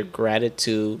show their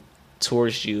gratitude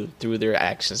towards you through their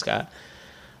actions, God.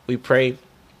 We pray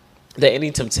that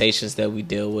any temptations that we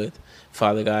deal with,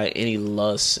 Father God, any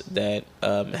lust that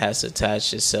has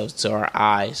attached itself to our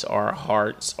eyes, our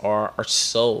hearts, our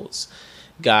souls,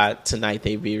 God, tonight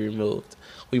they be removed.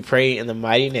 We pray in the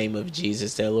mighty name of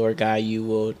Jesus that, Lord God, you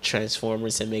will transform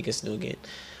us and make us new again.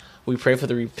 We pray for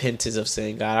the repentance of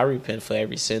sin, God. I repent for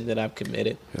every sin that I've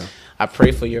committed. Yeah. I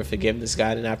pray for your forgiveness,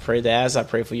 God, and I pray that as I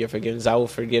pray for your forgiveness, I will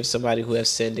forgive somebody who has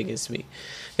sinned against me.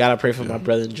 God, I pray for my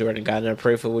brother Jordan, God, and I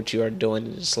pray for what you are doing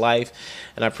in his life,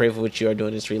 and I pray for what you are doing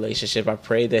in his relationship. I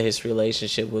pray that his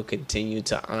relationship will continue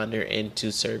to honor and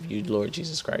to serve you, Lord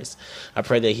Jesus Christ. I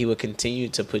pray that he will continue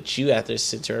to put you at the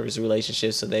center of his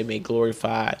relationship so they may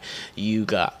glorify you,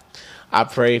 God. I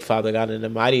pray, Father God, in the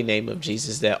mighty name of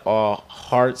Jesus, that all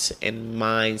hearts and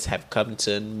minds have come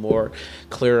to a more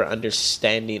clearer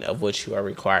understanding of what you are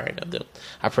requiring of them.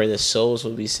 I pray that souls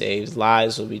will be saved,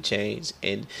 lives will be changed,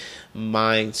 and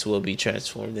minds will be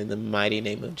transformed in the mighty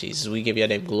name of Jesus. We give your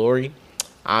name glory,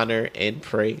 honor, and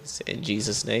praise in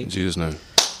Jesus' name. In Jesus' name.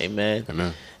 Amen.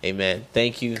 Amen. Amen.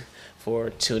 Thank you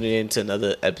for tuning in to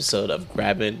another episode of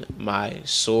Grabbing My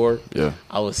Sword. Yeah.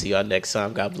 I will see y'all next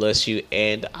time. God bless you,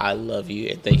 and I love you.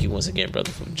 And thank you once again,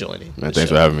 brother, for joining. Man, thanks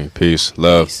for having me. Peace.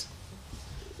 Love. Peace.